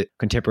and visit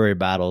contemporary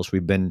battles.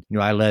 We've been,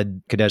 I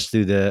led cadets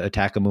through the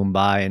attack of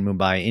Mumbai and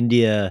Mumbai,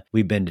 India.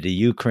 We've been to the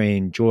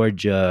Ukraine,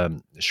 Georgia,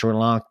 Sri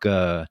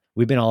Lanka.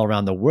 We've been all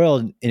around the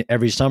world. And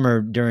every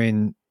summer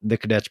during the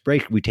cadets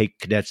break, we take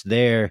cadets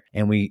there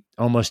and we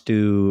almost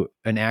do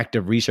an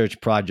active research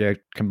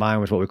project combined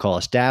with what we call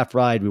a staff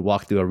ride. We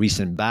walk through a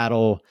recent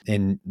battle,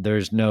 and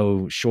there's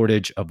no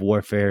shortage of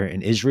warfare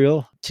in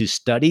Israel to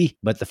study.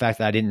 But the fact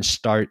that I didn't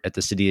start at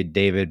the city of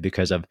David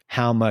because of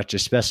how much,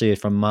 especially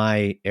from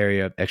my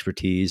area of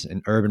expertise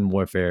in urban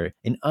warfare,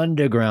 in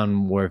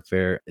underground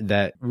warfare,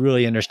 that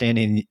really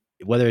understanding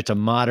whether it's a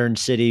modern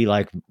city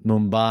like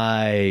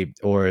Mumbai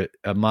or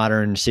a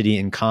modern city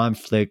in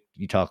conflict,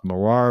 you talk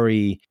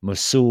Marari,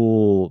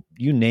 Mosul,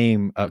 you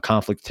name a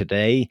conflict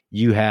today,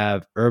 you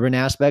have urban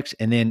aspects,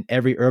 and then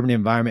every urban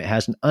environment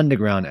has an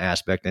underground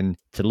aspect. And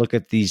to look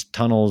at these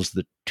tunnels,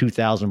 the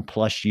 2,000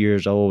 plus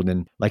years old,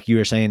 and like you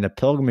were saying, the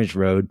pilgrimage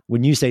road,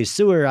 when you say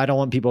sewer, I don't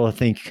want people to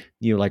think,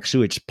 like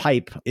sewage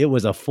pipe. It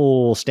was a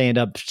full stand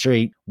up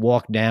straight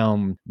walk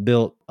down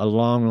built a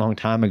long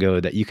time ago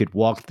that you could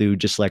walk through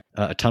just like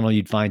a tunnel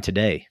you'd find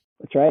today.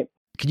 That's right.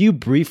 Could you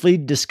briefly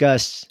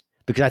discuss,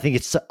 because I think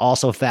it's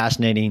also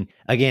fascinating.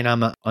 Again,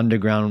 I'm an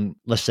underground,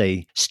 let's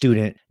say,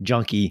 student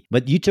junkie,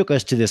 but you took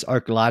us to this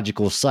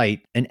archaeological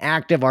site, an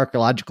active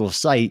archaeological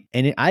site.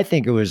 And I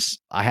think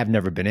I have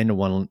never been into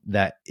one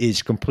that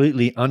is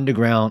completely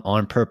underground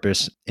on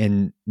purpose,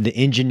 and the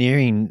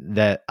engineering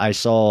that I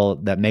saw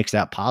that makes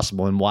that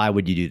possible. And why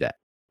would you do that?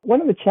 One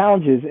of the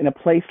challenges in a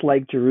place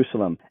like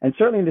Jerusalem, and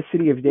certainly in the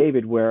city of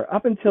David, where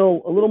up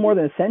until a little more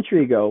than a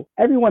century ago,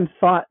 everyone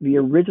thought the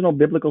original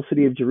biblical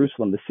city of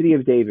Jerusalem, the city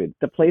of David,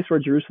 the place where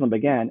Jerusalem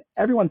began,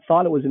 everyone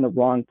thought it was in the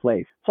wrong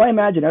place. So I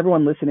imagine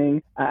everyone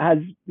listening has,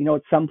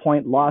 at some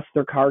point lost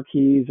their car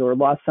keys or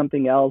lost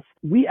something else.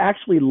 We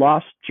actually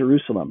lost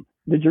Jerusalem.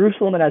 The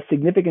Jerusalem that has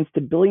significance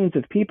to billions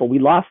of people, we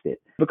lost it.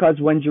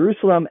 Because when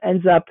Jerusalem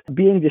ends up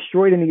being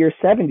destroyed in the year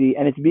 70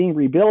 and it's being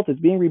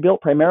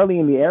rebuilt primarily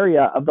in the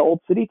area of the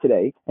old city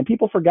today. And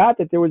people forgot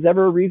that there was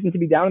ever a reason to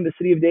be down in the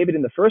city of David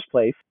in the first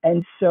place.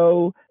 And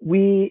so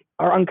we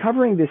are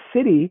uncovering this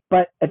city,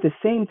 but at the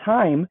same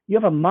time, you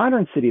have a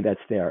modern city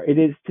that's there. It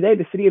is today,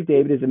 the city of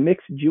David is a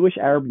mixed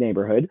Jewish-Arab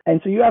neighborhood.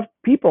 And so you have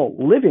people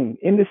living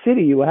in the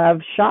city. You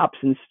have shops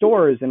and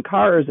stores and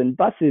cars and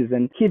buses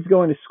and kids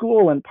going to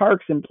school and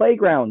parks and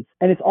playgrounds.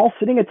 And it's all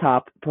sitting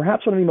atop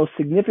perhaps one of the most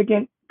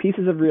significant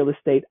pieces of real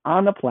estate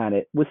on the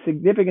planet with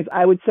significance.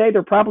 I would say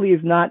there probably is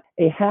not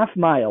a half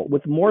mile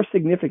with more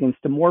significance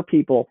to more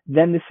people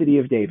than the city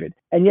of David.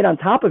 And yet on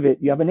top of it,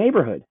 you have a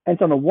neighborhood. And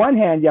so on the one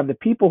hand, you have the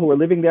people who are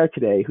living there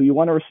today who you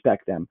want to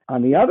respect them.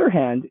 On the other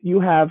hand,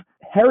 you have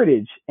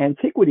heritage,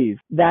 antiquities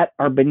that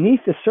are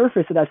beneath the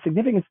surface that have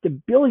significance to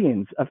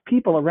billions of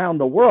people around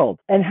the world.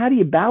 And how do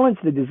you balance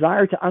the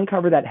desire to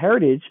uncover that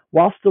heritage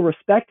while still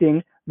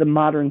respecting the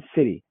modern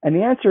city? And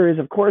the answer is,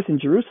 of course, in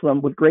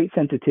Jerusalem with great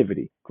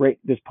sensitivity.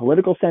 There's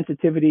political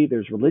sensitivity,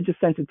 there's religious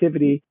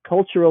sensitivity,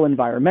 cultural,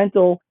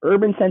 environmental,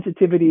 urban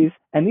sensitivities,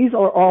 and these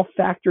are all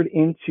factored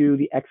into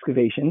the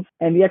excavations.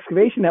 And the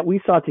excavation that we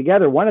saw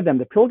together, one of them,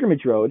 the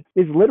Pilgrimage Road,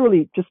 is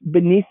literally just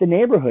beneath the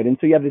neighborhood. And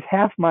so you have this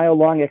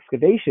half-mile-long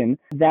excavation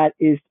that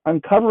is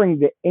uncovering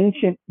the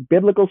ancient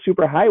biblical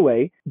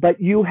superhighway, but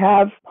you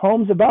have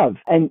homes above.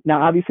 And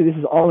now, obviously, this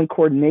is all in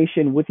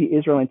coordination with the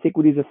Israel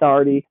Antiquities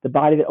Authority, the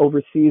body that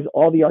oversees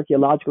all the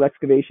archaeological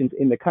excavations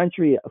in the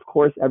country. Of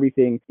course,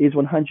 everything is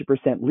 100%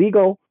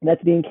 legal, and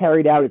that's being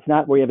carried out. It's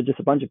not where you have just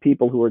a bunch of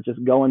people who are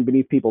just going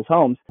beneath people's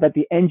homes, but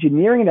the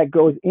engineering that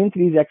goes into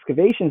these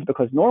excavations,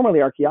 because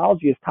normally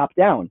archaeology is top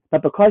down,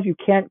 but because you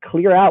can't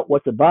clear out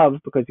what's above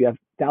because you have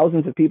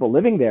thousands of people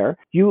living there,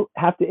 you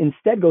have to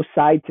instead go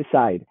side to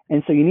side.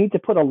 And so you need to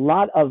put a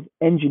lot of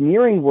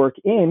engineering work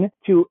in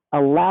to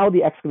allow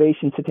the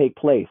excavation to take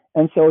place.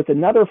 And so it's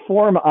another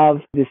form of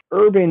this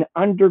urban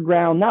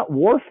underground, not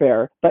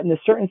warfare, but in a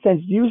certain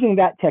sense, using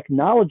that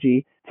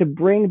technology to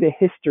bring the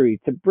history,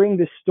 to bring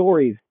the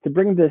stories, to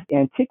bring the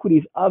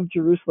antiquities of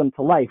Jerusalem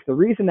to life. The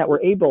reason that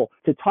we're able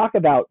to talk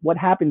about what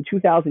happened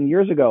 2,000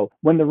 years ago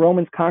when the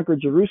Romans conquered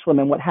Jerusalem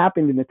and what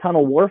happened in the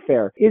tunnel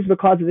warfare is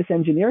because of this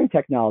engineering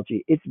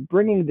technology. It's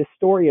bringing the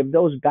story of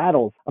those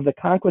battles, of the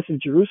conquest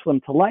of Jerusalem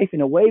to life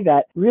in a way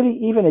that really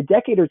even a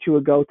decade or two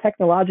ago,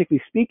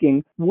 technologically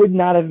speaking, would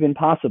not have been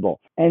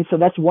possible. And so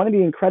that's one of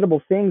the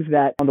incredible things,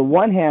 that on the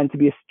one hand, to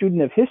be a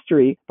student of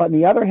history, but on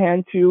the other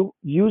hand, to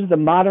use the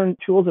modern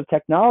tools of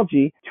technology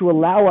to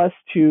allow us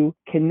to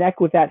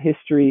connect with that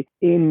history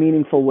in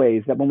meaningful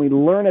ways. That when we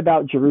learn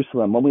about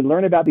Jerusalem, when we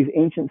learn about these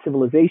ancient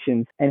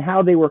civilizations and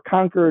how they were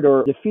conquered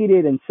or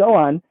defeated and so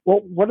on, well,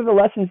 what are the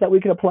lessons that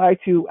we can apply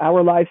to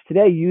our lives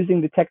today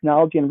using the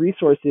technology and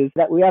resources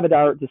that we have at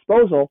our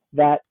disposal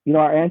that,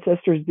 our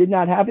ancestors did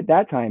not have at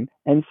that time?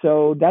 And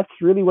so that's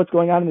really what's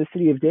going on in the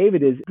city of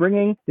David, is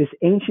bringing this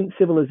ancient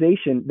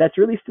civilization that's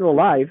really still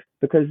alive,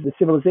 because the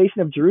civilization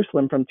of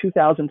Jerusalem from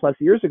 2,000 plus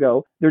years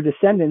ago, their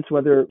descendants,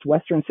 whether it's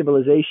Western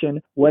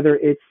civilization, whether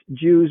it's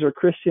Jews or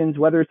Christians,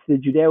 whether it's the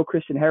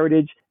Judeo-Christian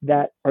heritage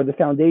that are the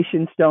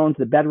foundation stones,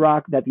 the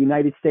bedrock that the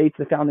United States,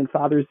 the founding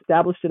fathers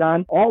established it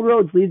on, all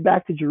roads lead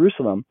back to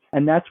Jerusalem.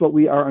 And that's what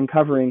we are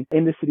uncovering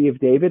in the city of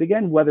David.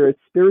 Again, whether it's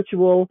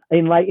spiritual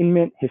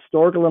enlightenment,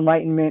 historical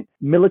enlightenment,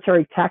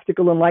 military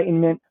tactical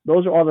enlightenment,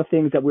 those are all the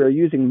things that we're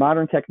using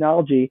modern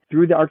technology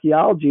through the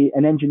archaeology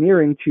and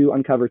engineering to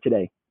uncover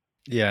today.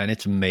 Yeah, and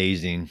it's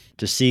amazing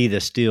to see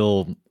the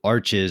steel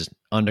arches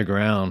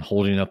underground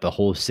holding up the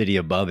whole city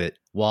above it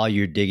while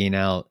you're digging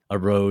out a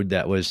road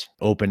that was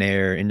open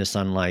air in the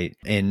sunlight.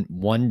 And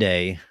one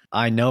day,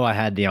 I know I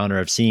had the honor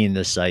of seeing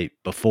this site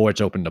before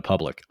it's open to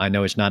public. I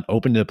know it's not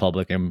open to the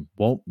public and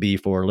won't be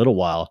for a little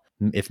while,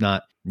 if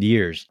not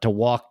years. To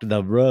walk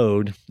the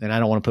road, and I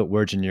don't want to put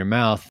words in your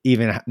mouth,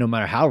 even no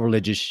matter how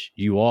religious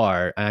you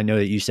are. I know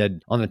that you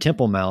said on the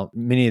Temple Mount,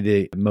 many of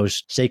the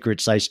most sacred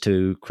sites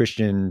to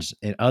Christians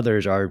and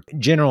others are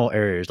general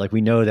areas. Like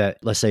we know that,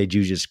 let's say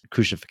Jesus'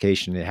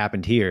 crucifixion, it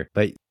happened here,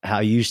 but how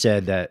you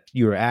said that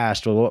you were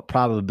asked, well, what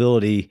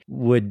probability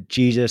would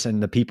Jesus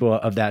and the people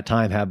of that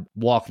time have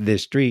walked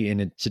this street?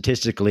 And it's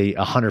statistically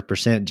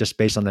 100% just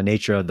based on the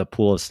nature of the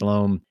Pool of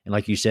Siloam. And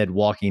like you said,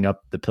 walking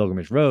up the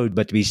Pilgrimage Road,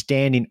 but to be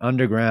standing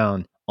underground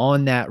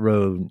on that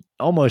road,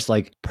 almost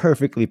like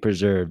perfectly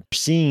preserved,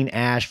 seeing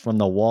ash from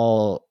the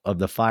wall of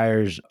the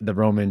fires the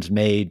Romans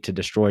made to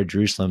destroy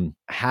Jerusalem,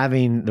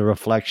 having the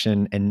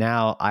reflection, and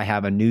now I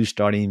have a new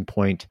starting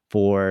point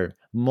for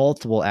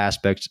multiple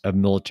aspects of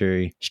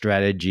military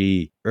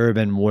strategy,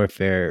 urban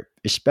warfare,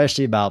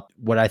 especially about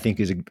what I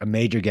think is a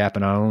major gap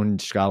in our own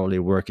scholarly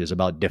work, is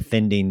about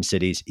defending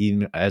cities,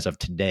 even as of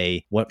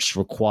today, what's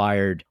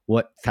required,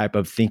 what type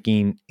of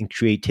thinking and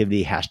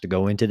creativity has to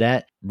go into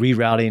that,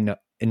 rerouting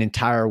an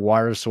entire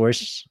water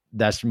source.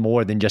 That's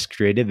more than just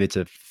creative. It's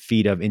a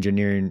feat of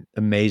engineering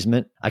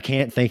amazement. I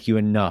can't thank you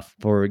enough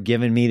for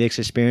giving me this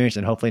experience.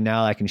 And hopefully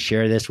now I can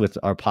share this with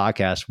our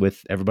podcast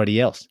with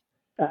everybody else.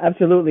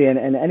 Absolutely.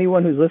 And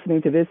anyone who's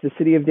listening to this, the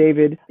City of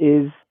David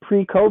is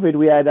pre-COVID.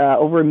 We had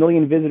over 1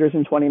 million visitors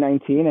in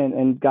 2019.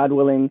 And God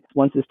willing,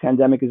 once this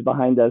pandemic is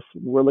behind us,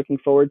 we're looking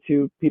forward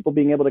to people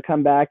being able to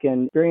come back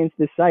and experience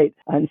this site.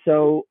 And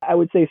so I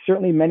would say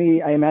certainly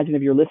many, I imagine,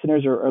 of your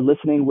listeners are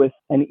listening with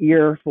an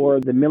ear for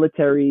the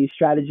military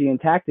strategy and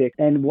tactics.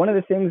 And one of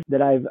the things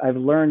that I've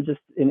learned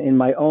just in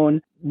my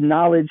own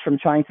knowledge from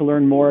trying to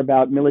learn more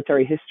about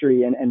military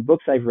history and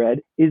books I've read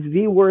is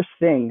the worst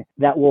thing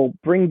that will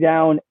bring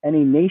down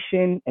any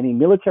nation, any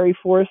military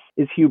force,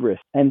 is hubris.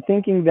 And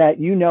thinking that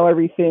you know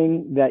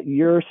everything, that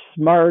you're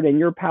smart and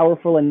you're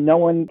powerful and no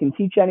one can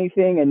teach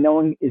anything and no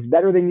one is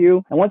better than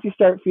you. And once you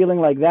start feeling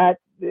like that,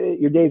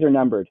 your days are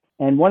numbered.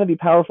 And one of the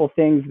powerful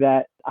things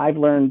that I've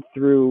learned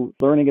through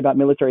learning about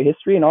military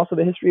history and also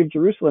the history of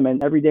Jerusalem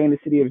and every day in the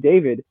city of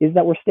David is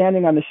that we're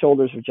standing on the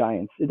shoulders of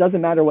giants. It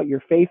doesn't matter what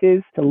your faith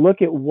is, to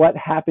look at what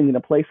happened in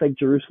a place like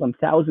Jerusalem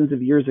thousands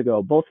of years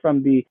ago, both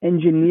from the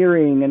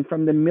engineering and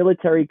from the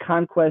military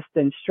conquest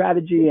and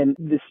strategy and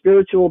the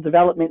spiritual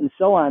development and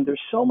so on. There's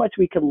so much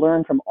we could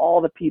learn from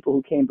all the people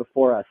who came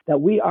before us,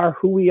 that we are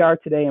who we are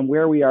today and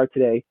where we are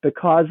today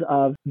because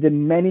of the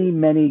many,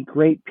 many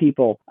great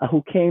people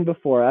who came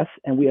before us.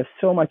 And we have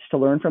so much to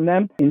learn from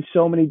them in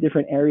so many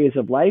different areas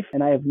of life.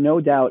 And I have no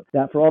doubt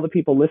that for all the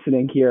people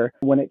listening here,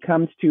 when it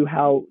comes to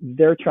how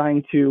they're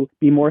trying to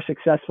be more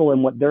successful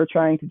in what they're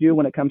trying to do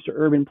when it comes to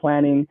urban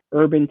planning,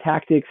 urban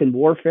tactics, and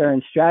warfare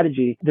and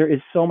strategy, there is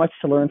so much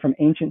to learn from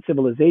ancient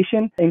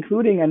civilization,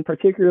 including and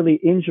particularly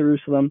in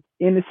Jerusalem,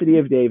 in the city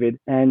of David.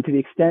 And to the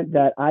extent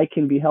that I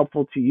can be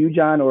helpful to you,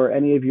 John, or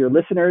any of your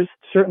listeners,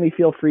 certainly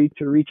feel free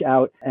to reach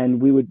out,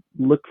 and we would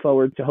look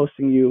forward to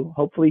hosting you,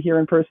 hopefully here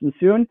in person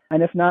soon.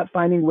 And if not,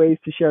 finding ways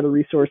to share the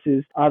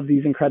resources of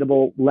these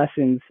incredible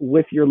lessons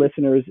with your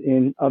listeners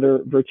in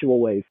other virtual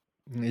ways.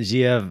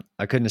 Zeev,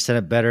 I couldn't have said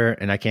it better,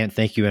 and I can't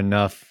thank you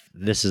enough.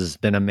 This has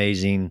been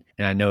amazing,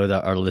 and I know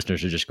that our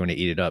listeners are just going to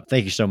eat it up.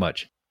 Thank you so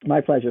much.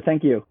 My pleasure.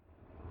 Thank you.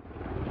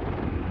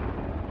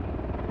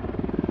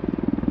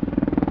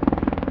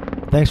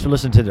 Thanks for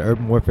listening to the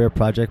Urban Warfare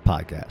Project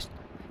podcast.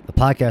 The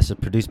podcast is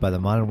produced by the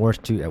Modern War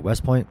Institute at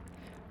West Point.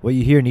 What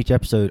you hear in each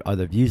episode are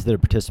the views of the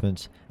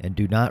participants and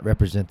do not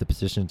represent the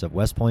positions of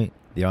West Point,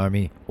 the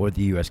Army, or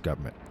the U.S.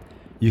 government.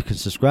 You can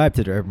subscribe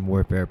to the Urban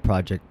Warfare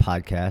Project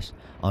podcast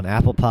on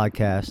Apple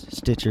Podcasts,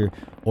 Stitcher,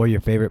 or your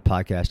favorite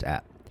podcast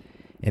app.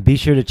 And be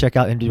sure to check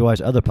out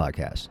NWY's other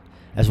podcasts,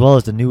 as well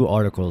as the new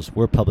articles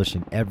we're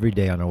publishing every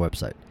day on our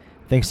website.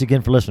 Thanks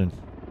again for listening.